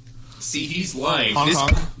 See, he's lying. Hong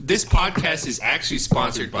Kong. This podcast is actually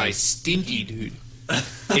sponsored by Stinky Dude.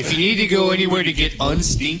 If you need to go anywhere to get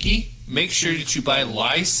unstinky, make sure that you buy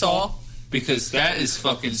Lysol, because that is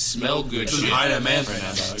fucking smell good This is shit. high demand right now,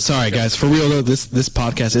 dog. Sorry, guys. For real though, this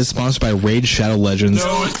podcast is sponsored by Raid Shadow Legends.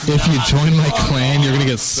 No, it's if you join my clan, you're gonna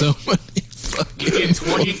get so many. You get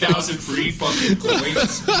 20,000 free fucking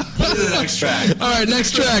coins. Get to the next track. All right,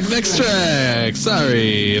 next track.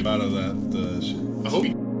 Sorry about that shit. I hope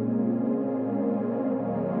you...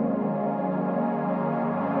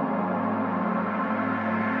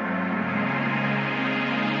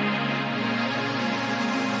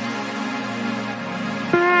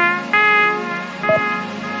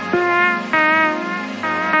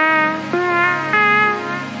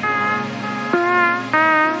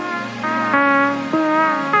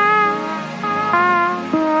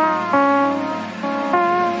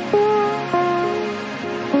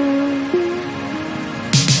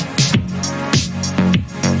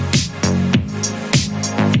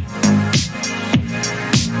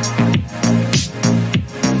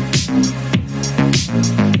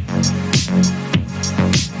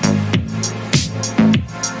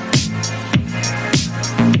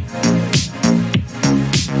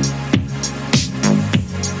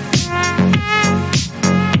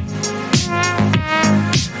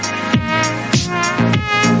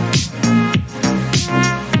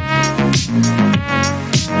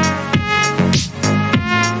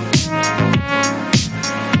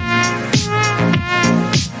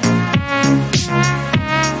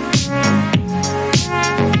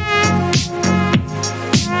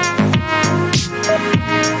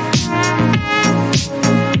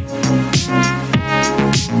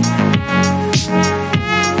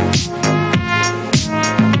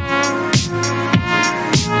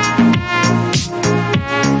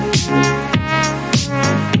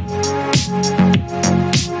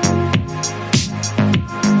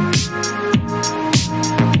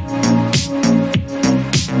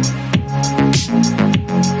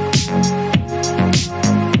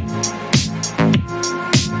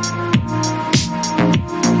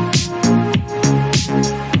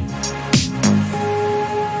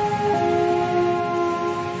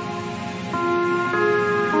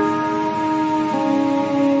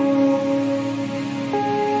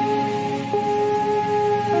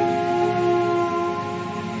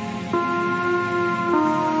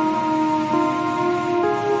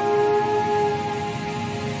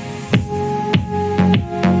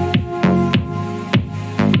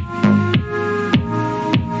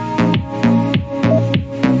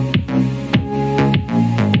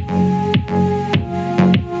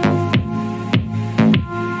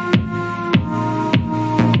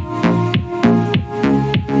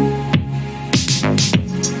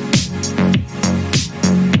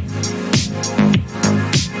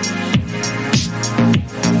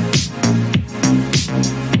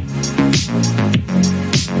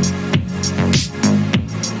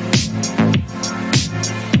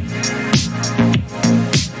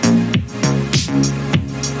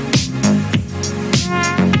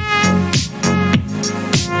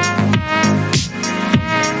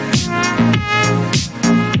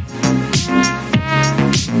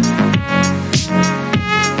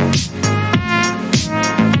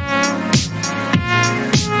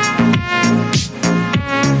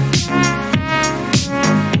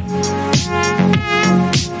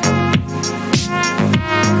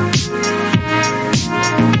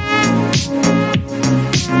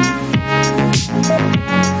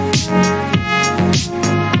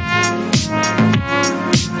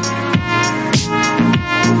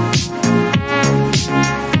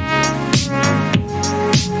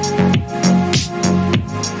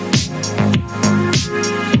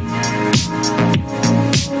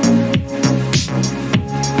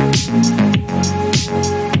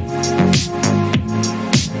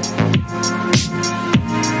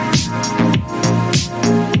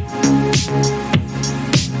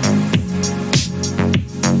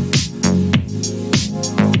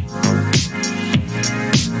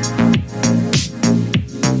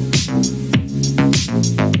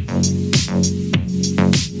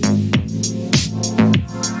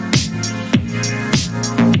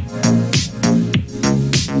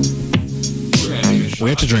 We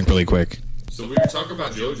have to drink really quick. So we were talking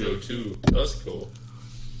about JoJo too. That's cool.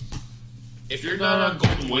 If you're not on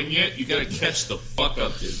Golden Wing yet, you gotta catch the fuck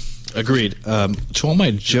up, dude. Agreed. To all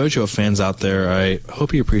my JoJo fans out there, I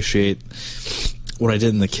hope you appreciate what I did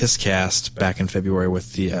in the Kiss cast back in February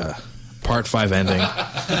with the Part 5 ending.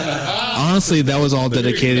 Honestly, that was all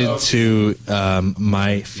dedicated to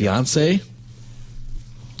my fiance,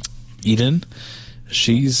 Eden.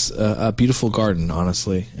 She's a beautiful garden,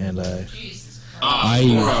 honestly, and We're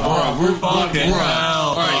fucking now.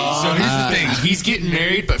 Alright, so here's the thing. He's getting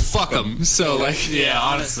married, but fuck him. So, like, Yeah,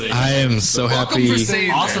 honestly. I am so fuck him happy. for saying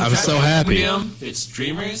that. I'm so happy. It's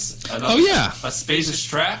Dreamers. Oh, yeah. A spacious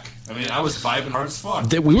track. I mean, I was vibing hard as fuck.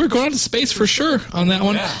 That we were going out to space for sure on that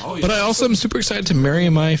one. Yeah, oh, yeah. But I also am super excited to marry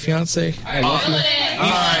my fiance. Alright,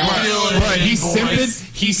 he's simping.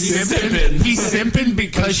 He's simping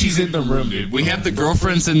because she's in the room, dude. We have the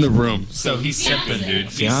girlfriends in the room, so he's simping, dude.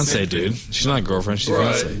 Fiance, dude. She's not a girlfriend. She's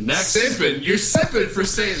fiance. Next. Simping. You're simping for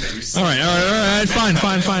saying that. You're All right. Fine.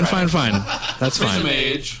 That's Prism fine.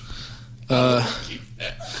 Age.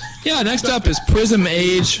 Yeah, next up is Prism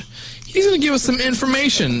Age. He's going to give us some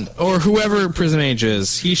information, or whoever Prism Age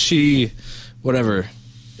is. He, she, whatever.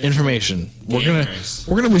 Information. We're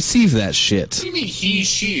gonna receive that shit. What do you mean he,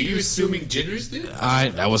 she? Are you assuming genders, dude?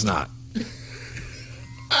 I was not.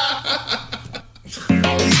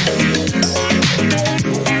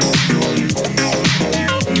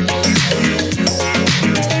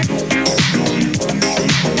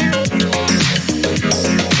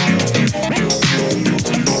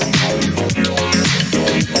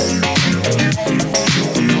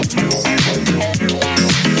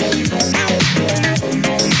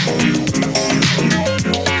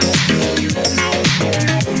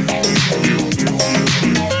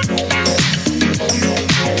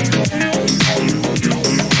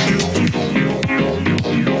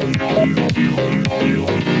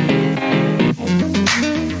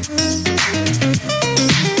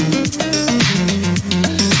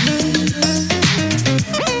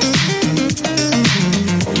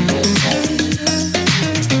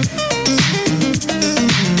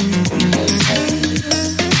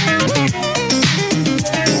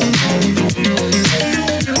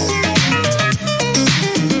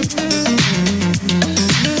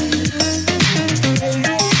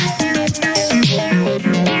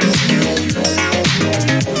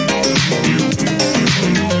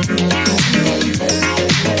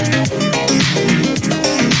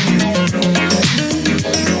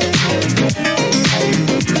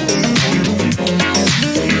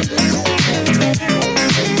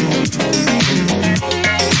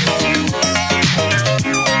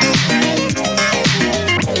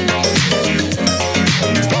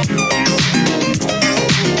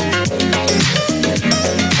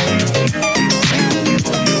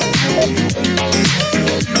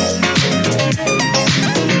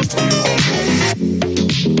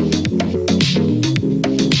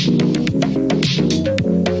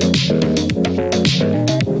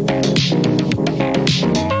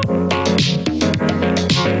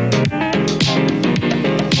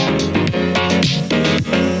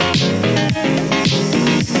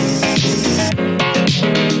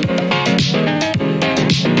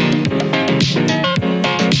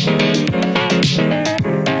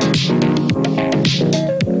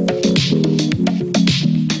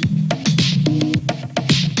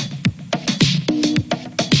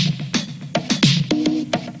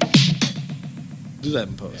 Do that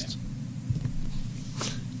in post.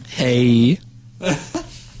 Hey.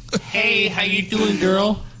 Hey, how you doing,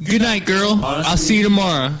 girl? Good night, girl. I'll see you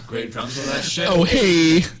tomorrow. Great drums on that shit. Oh,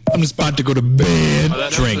 hey. I'm just about to go to bed. Oh, that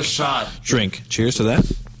was Drink. a shot. Drink. Cheers to that.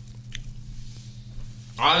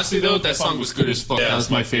 Honestly, though, that song was good as fuck. Yeah. That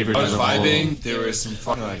was my favorite. I was out of all of them. vibing. There was some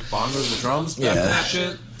fucking like bongos and drums back in that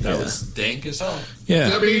shit. That was dank as hell. Yeah.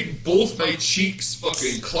 That made both my cheeks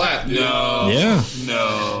fucking clap, dude. No. Yeah.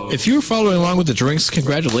 No. If you were following along with the drinks,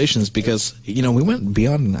 congratulations, because, you know, we went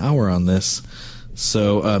beyond an hour on this.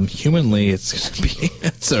 So, humanly, it's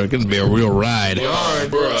gonna be a real ride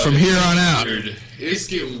Alright, bro. from here on out. Weird. It's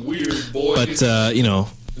getting weird, boy. But, you know,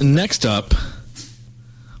 next up,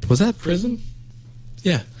 was that Prism?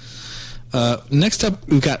 Yeah. Next up,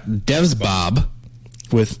 we've got devsbob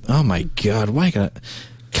with, oh my god, why I got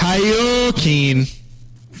Kaiookeeen.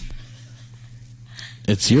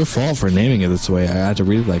 It's your fault for naming it this way. I had to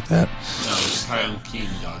read it like that. No, it's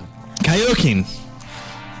Kaiookeeen, dog. Kaiookeeen.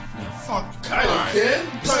 Fuck.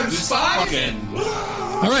 Kaiookeeen? Times five? Fucking.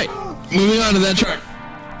 All right, moving on to that track.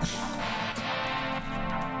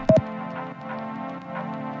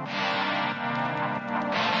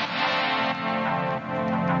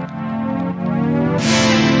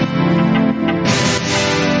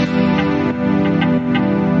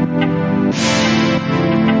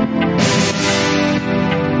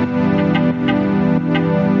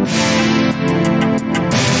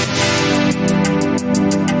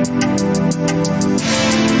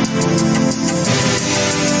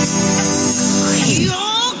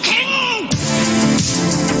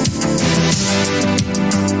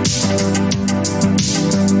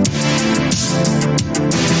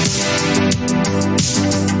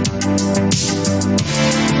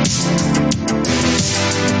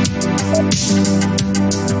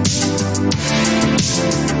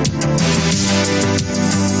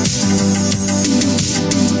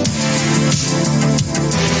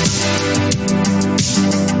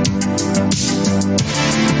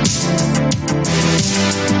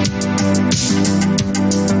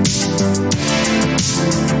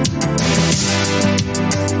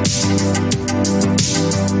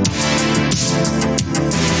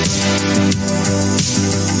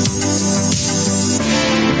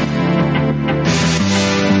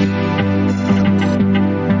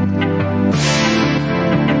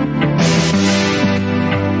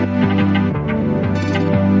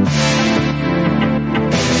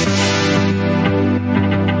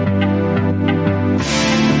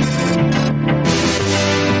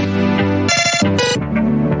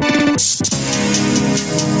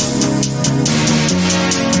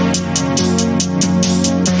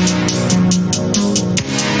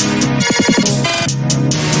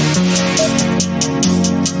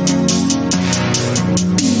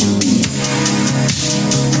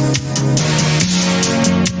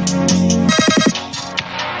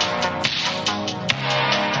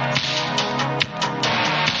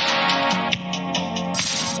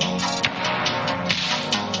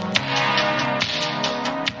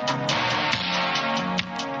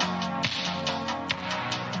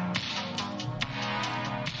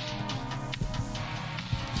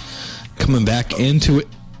 Coming back into it,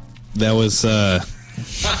 that was fuck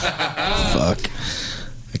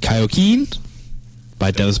Kaiookeeen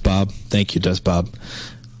by devsbob. Thank you, devsbob.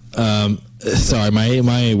 Sorry,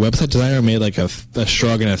 my website designer made like a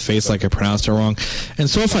shrug and a face like I pronounced it wrong, and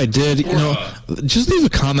so if I did, just leave a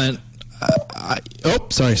comment.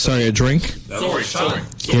 Sorry, a drink. Sorry.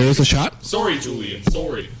 Here's a shot. Sorry, Julian.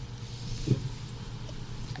 Sorry.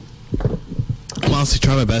 I'm honestly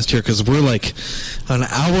trying my best here because we're like an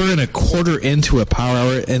hour and a quarter into a power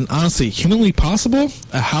hour, and honestly, humanly possible?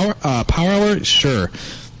 Power hour? Sure.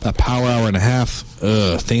 A power hour and a half.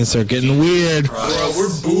 Things are getting weird. Bro,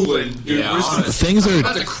 we're booling, dude. Yeah, things are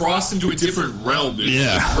about to cross into a different realm, dude.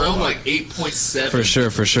 Yeah. Realm like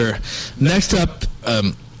 8.7. For sure. Next up,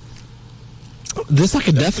 this I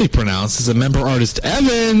can definitely pronounce, is a member artist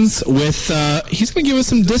Evans with he's gonna give us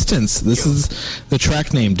some Distance. This is the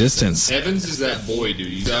track name, Distance. Evans is that boy, dude.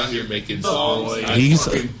 He's out here making songs. He's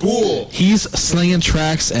fucking bull. He's slinging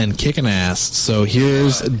tracks and kicking ass. So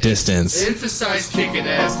here's Distance. Emphasize kicking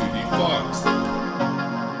ass, dude. You fucks.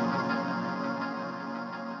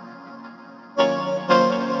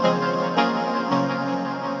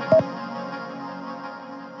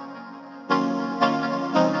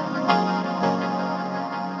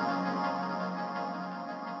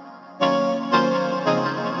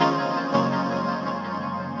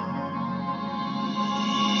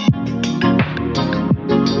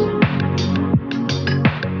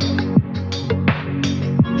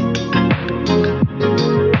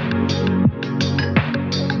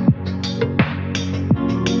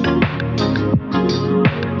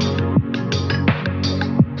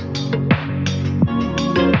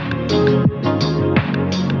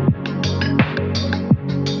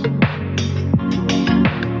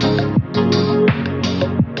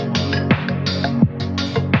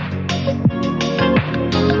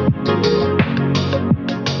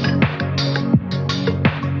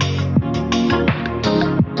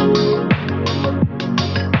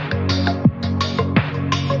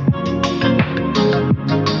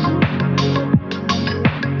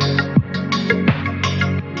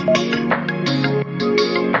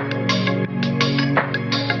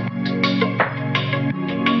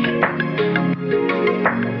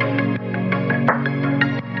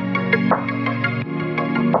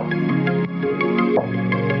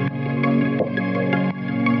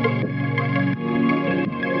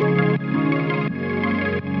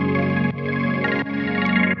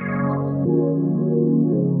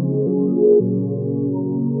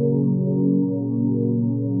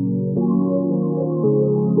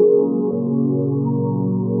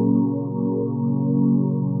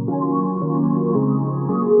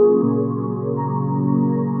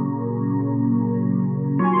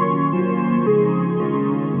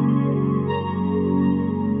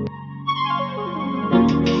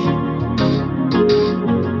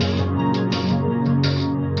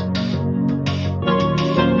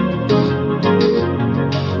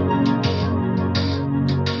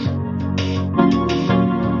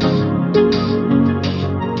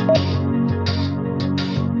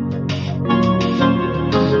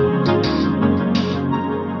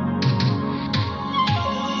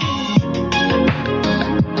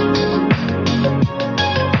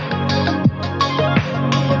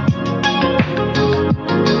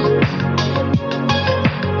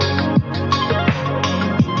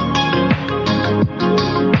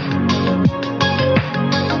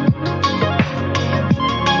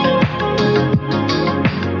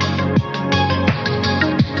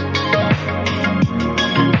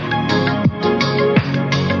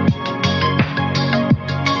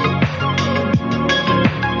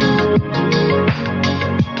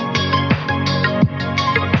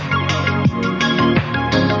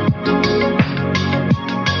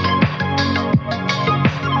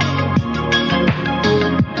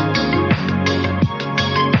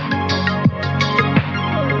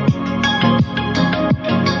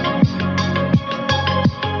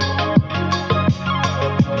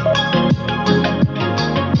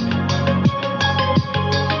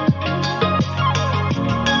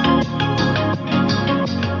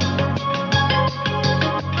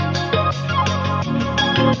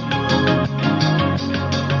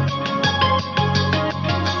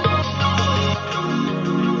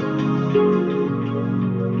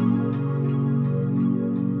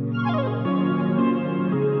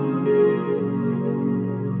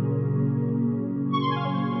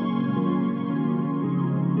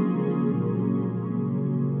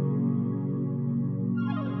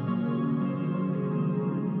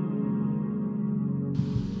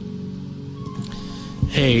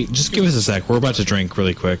 Hey, just give us a sec. We're about to drink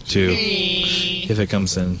really quick, too. If it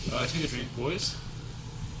comes in. Take a drink, boys.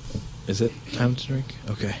 Is it time to drink?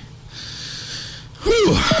 Okay.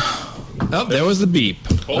 Whew. Oh, there was the beep.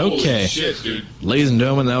 Okay. Holy shit, dude. Ladies and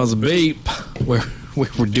gentlemen, that was a beep. We're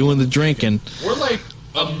doing the drinking. We're like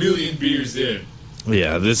a million beers in.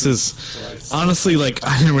 Yeah, this is... Honestly, like,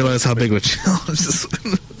 I didn't realize how big of a challenge this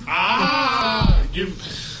was.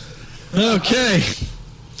 Okay.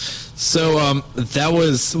 So, that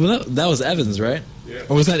was Evans, right? Yeah.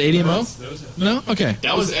 Or was that ADMO? That was No? Okay.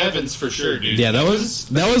 That was Evans for sure, dude. Yeah, that was...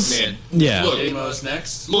 Man. Yeah. Look, ADMO's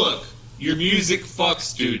next. Look, your music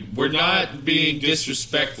fucks, dude. We're not being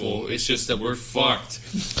disrespectful. It's just that we're fucked.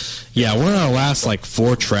 Yeah, we're on our last,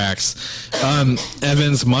 4 tracks.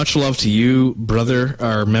 Evans, much love to you, brother,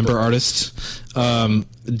 our member artist.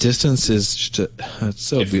 Distance is just it's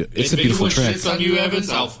so beautiful. It's a beautiful track. If anyone shits on you, Evans,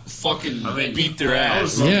 I'll fucking beat their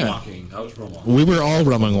ass. Yeah. I was rum walking. We were all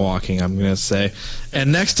rum and walking, I'm going to say.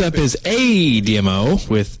 And next up is ADMO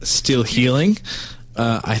with Still Healing.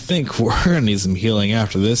 I think we're going to need some healing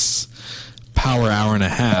after this power hour and a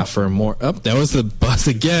half or more. Oh, that was the buzz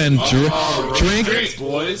again. Drink. Drinks,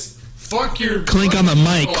 boys. Fuck your... Clink on the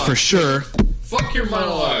mic for sure. Fuck your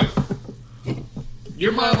monologue.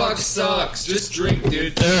 Your monologue sucks. Just drink,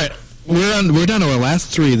 dude. All right. We're down to our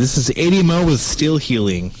last 3. This is ADMO with Still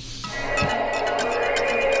Healing.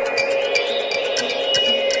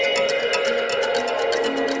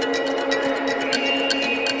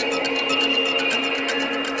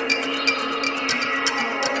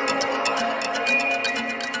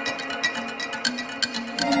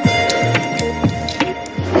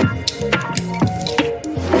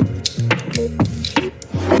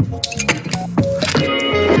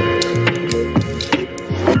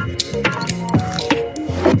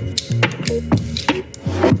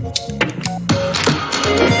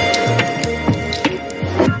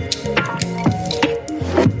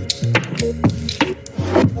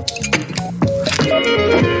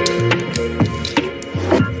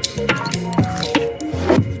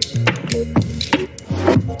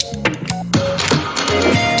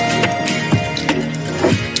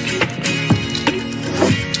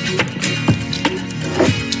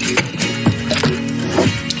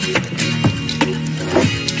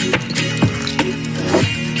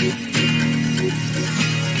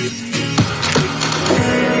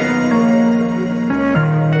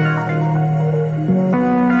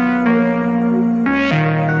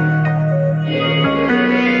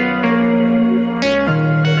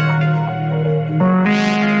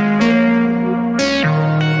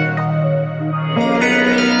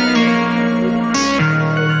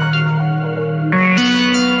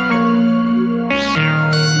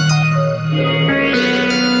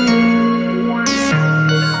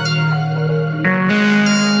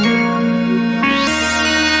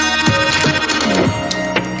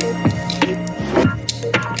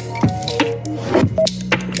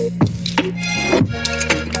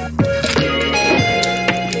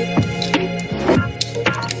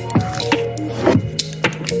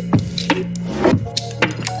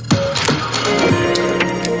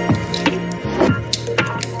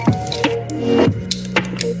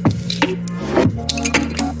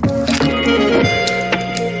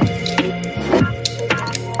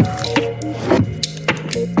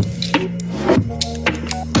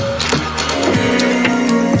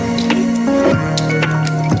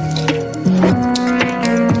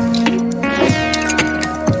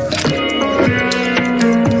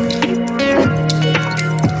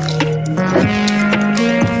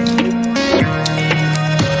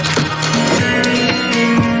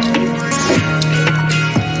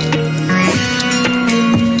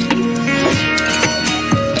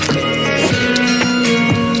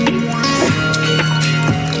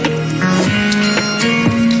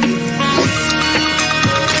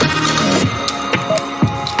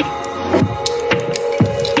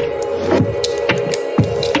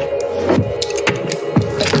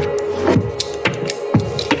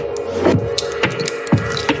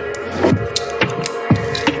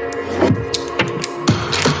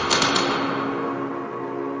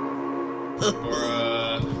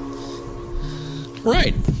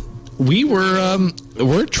 Right.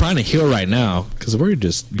 We're trying to heal right now because we're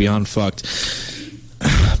just beyond fucked.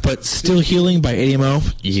 But Still Healing by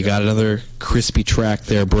ADMO. You got another crispy track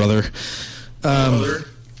there, brother. Got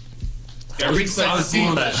ringside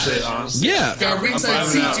seat. That shit, honestly. Yeah. Got ringside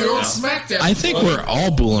seat. You're on SmackDown. I think we're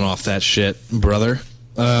all booling off that shit, brother.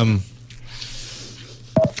 That's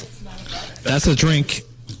a drink.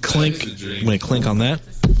 Clink. That is a drink. I'm going to clink on that.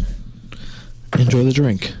 Enjoy the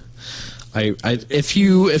drink. If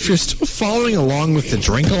you're still following along with the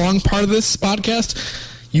drink along part of this podcast,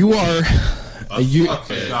 you are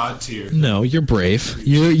God tier. No, you're brave.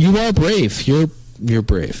 You are brave. You're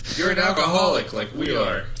brave. You're an alcoholic like we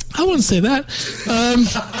are. I wouldn't say that.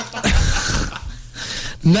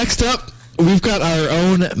 Next up, we've got our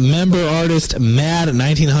own member artist, Mad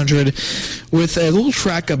 1900, with a little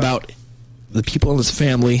track about the people in his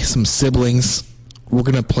family, some siblings. We're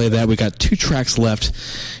going to play that. We got 2 tracks left.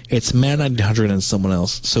 It's Mad 1900 and someone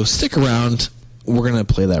else. So stick around. We're going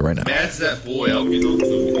to play that right now. Mad's that boy. I'll get on to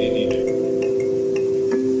him in either.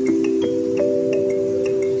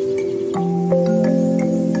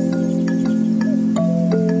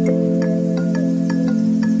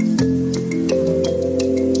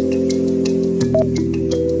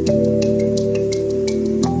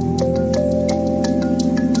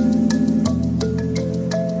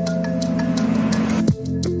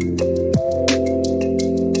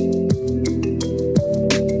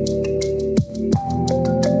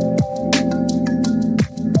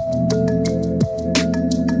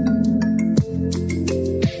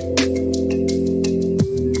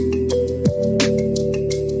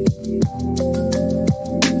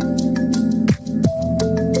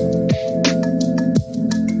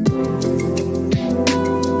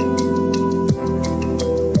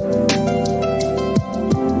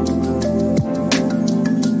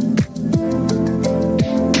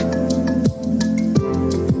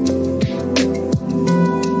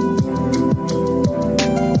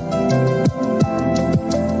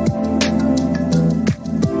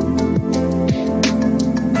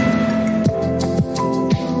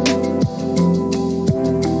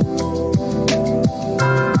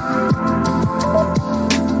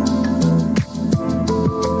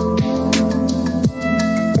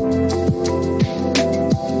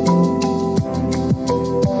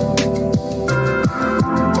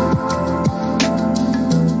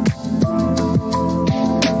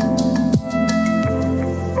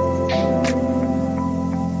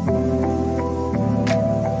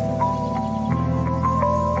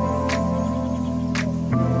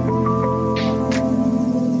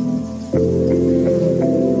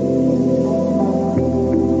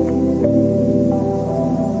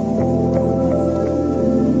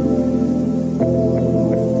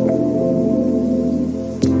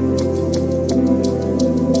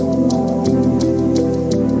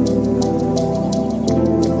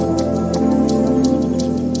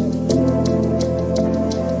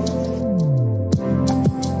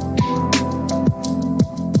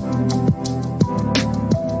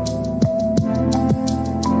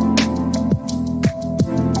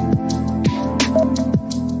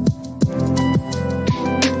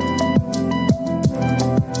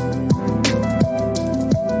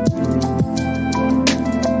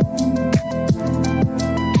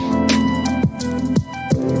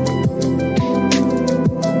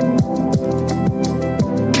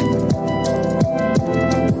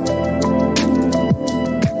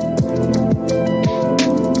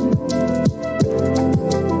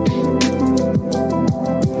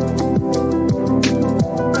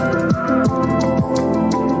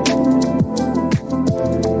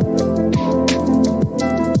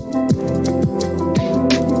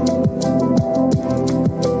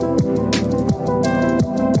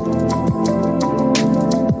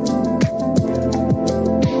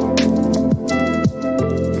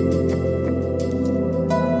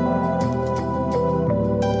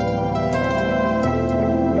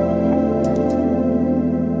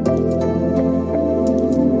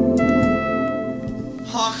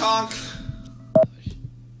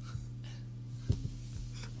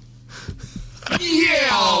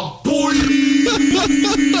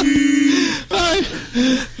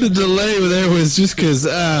 The delay there was just because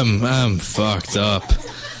I'm fucked up.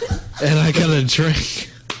 And I gotta drink.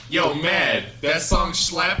 Yo, Mad, that song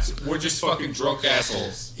slaps. We're just fucking drunk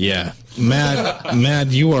assholes. Yeah. Mad,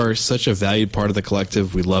 you are such a valued part of the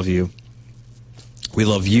collective. We love you. We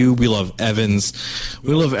love you. We love Evans.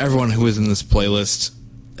 We love everyone who is in this playlist.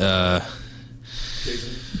 And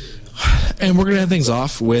we're going to end things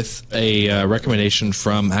off with a recommendation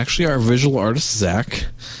from actually our visual artist, Zach.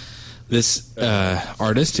 This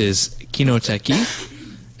artist is Kinoteki.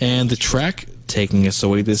 And the track taking us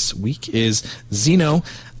away this week is Xeno.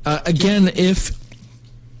 Again, if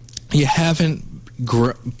you haven't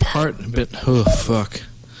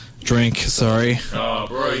drink, sorry. Oh,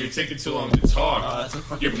 bro, you're taking too long to talk.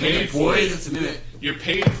 You're paid for it. That's a minute. You're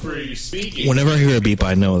paid for your speaking. Whenever I hear a beep,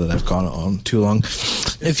 I know that I've gone on too long.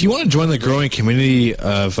 If you want to join the growing community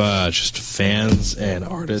of just fans and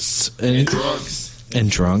artists and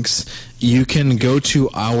drunks, you can go to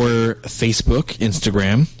our Facebook,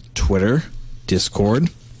 Instagram, Twitter, Discord.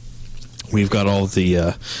 We've got all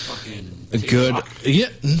the good. Yeah,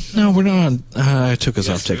 no, we're not on. I took us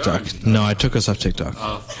off TikTok. No, I took us off TikTok.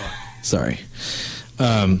 Oh, fuck. Sorry.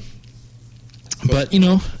 But, you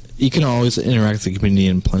know, you can always interact with the community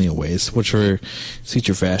in plenty of ways, whichever suits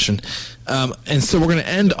your fashion. And so we're going to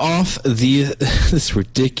end off this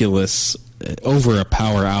ridiculous, over a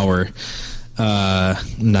power hour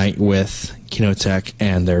night with Kinotek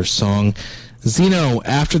and their song Xeno.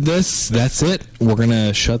 After this, that's it. We're going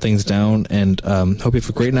to shut things down and hope you have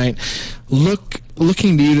a great night.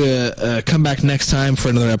 Looking to you to come back next time for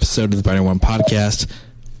another episode of the Binary One Podcast.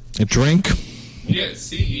 A drink. Yeah,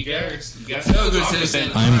 see, you guys know good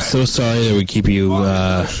citizen. I'm so sorry that we keep you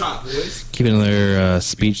keep another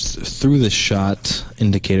speech through the shot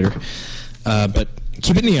indicator, but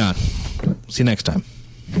keep it neon. See you next time.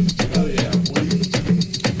 Oh, yeah.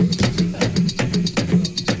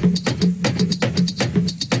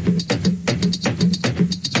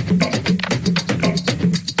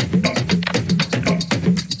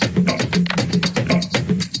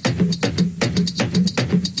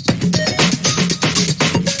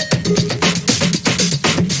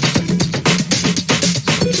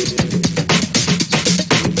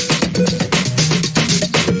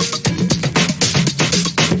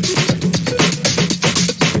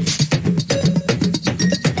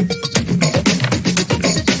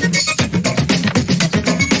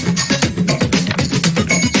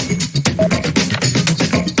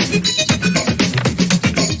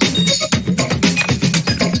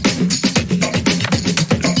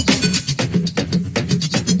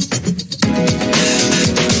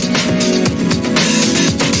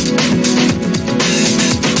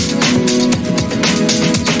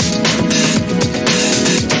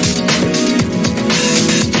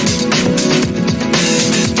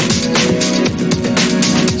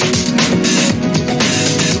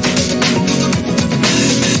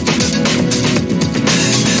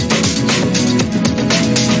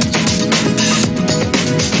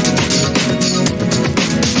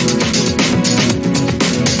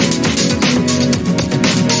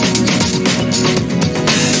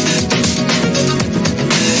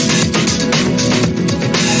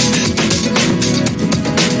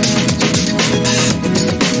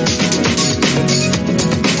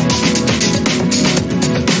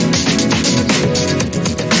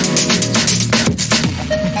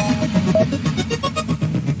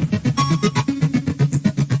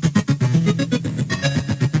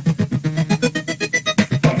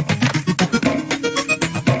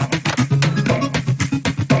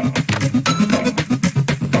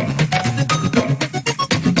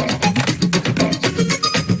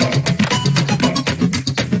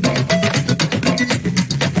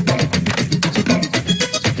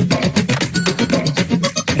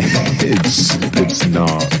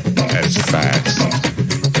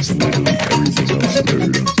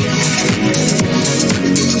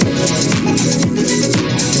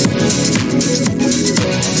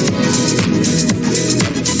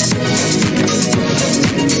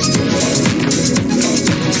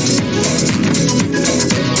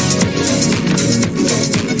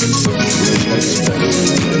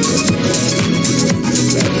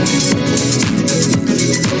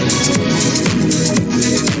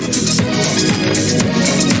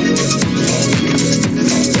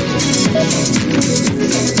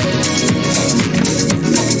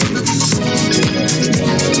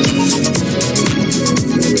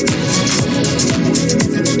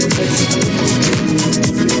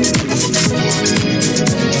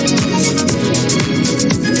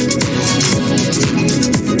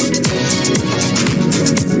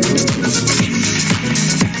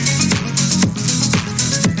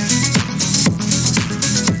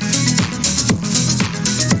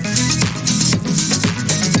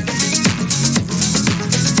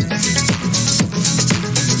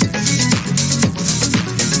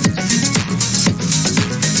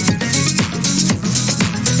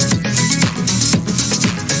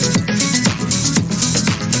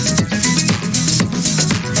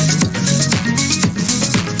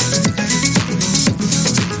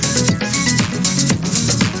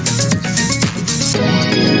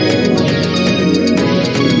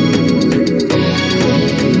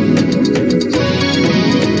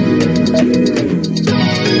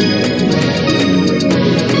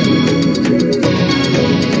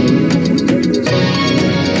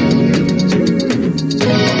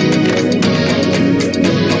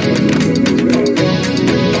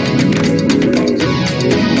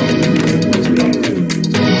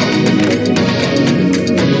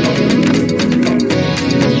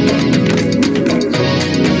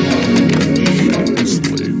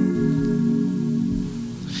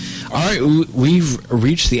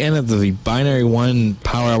 reached the end of the Binary One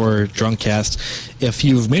Power Hour Drunkcast. If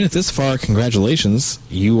you've made it this far, congratulations.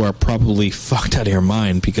 You are probably fucked out of your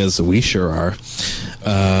mind, because we sure are.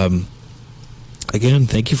 Again,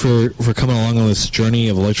 thank you for coming along on this journey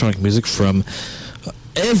of electronic music from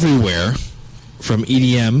everywhere, from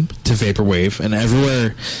EDM to Vaporwave, and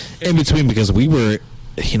everywhere in between, because we were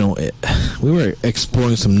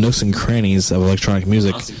exploring some nooks and crannies of electronic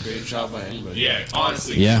music. Honestly, great job by anybody. Yeah,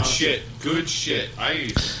 honestly, Yeah. good shit. I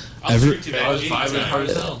Every- was to that I was 8 vibing times. hard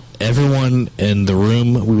as hell. Everyone in the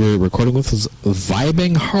room we were recording with was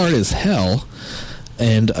vibing hard as hell.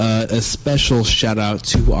 And a special shout out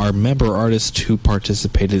to our member artists who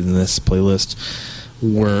participated in this playlist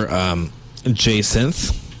were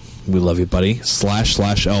JSynth, we love you, buddy.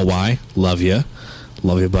 //ly, love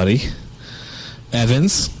you, buddy.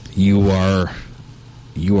 Evans, you are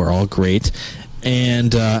all great.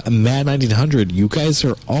 And Mad 1900, you guys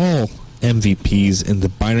are all MVPs in the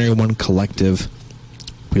Binary One Collective.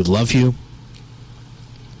 We love you.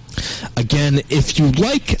 Again, if you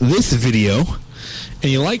like this video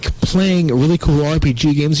and you like playing really cool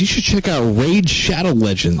RPG games, you should check out Raid Shadow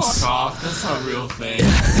Legends. Fuck off, that's not a real thing.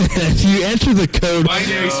 If you enter the code,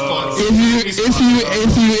 Binary sponsor.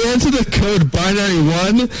 if you enter the code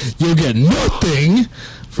Binary1, you'll get nothing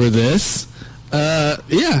for this.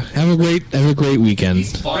 Yeah, have a great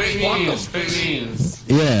weekend. Big means.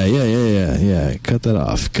 Yeah. Cut that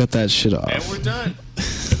off. Cut that shit off. And we're done.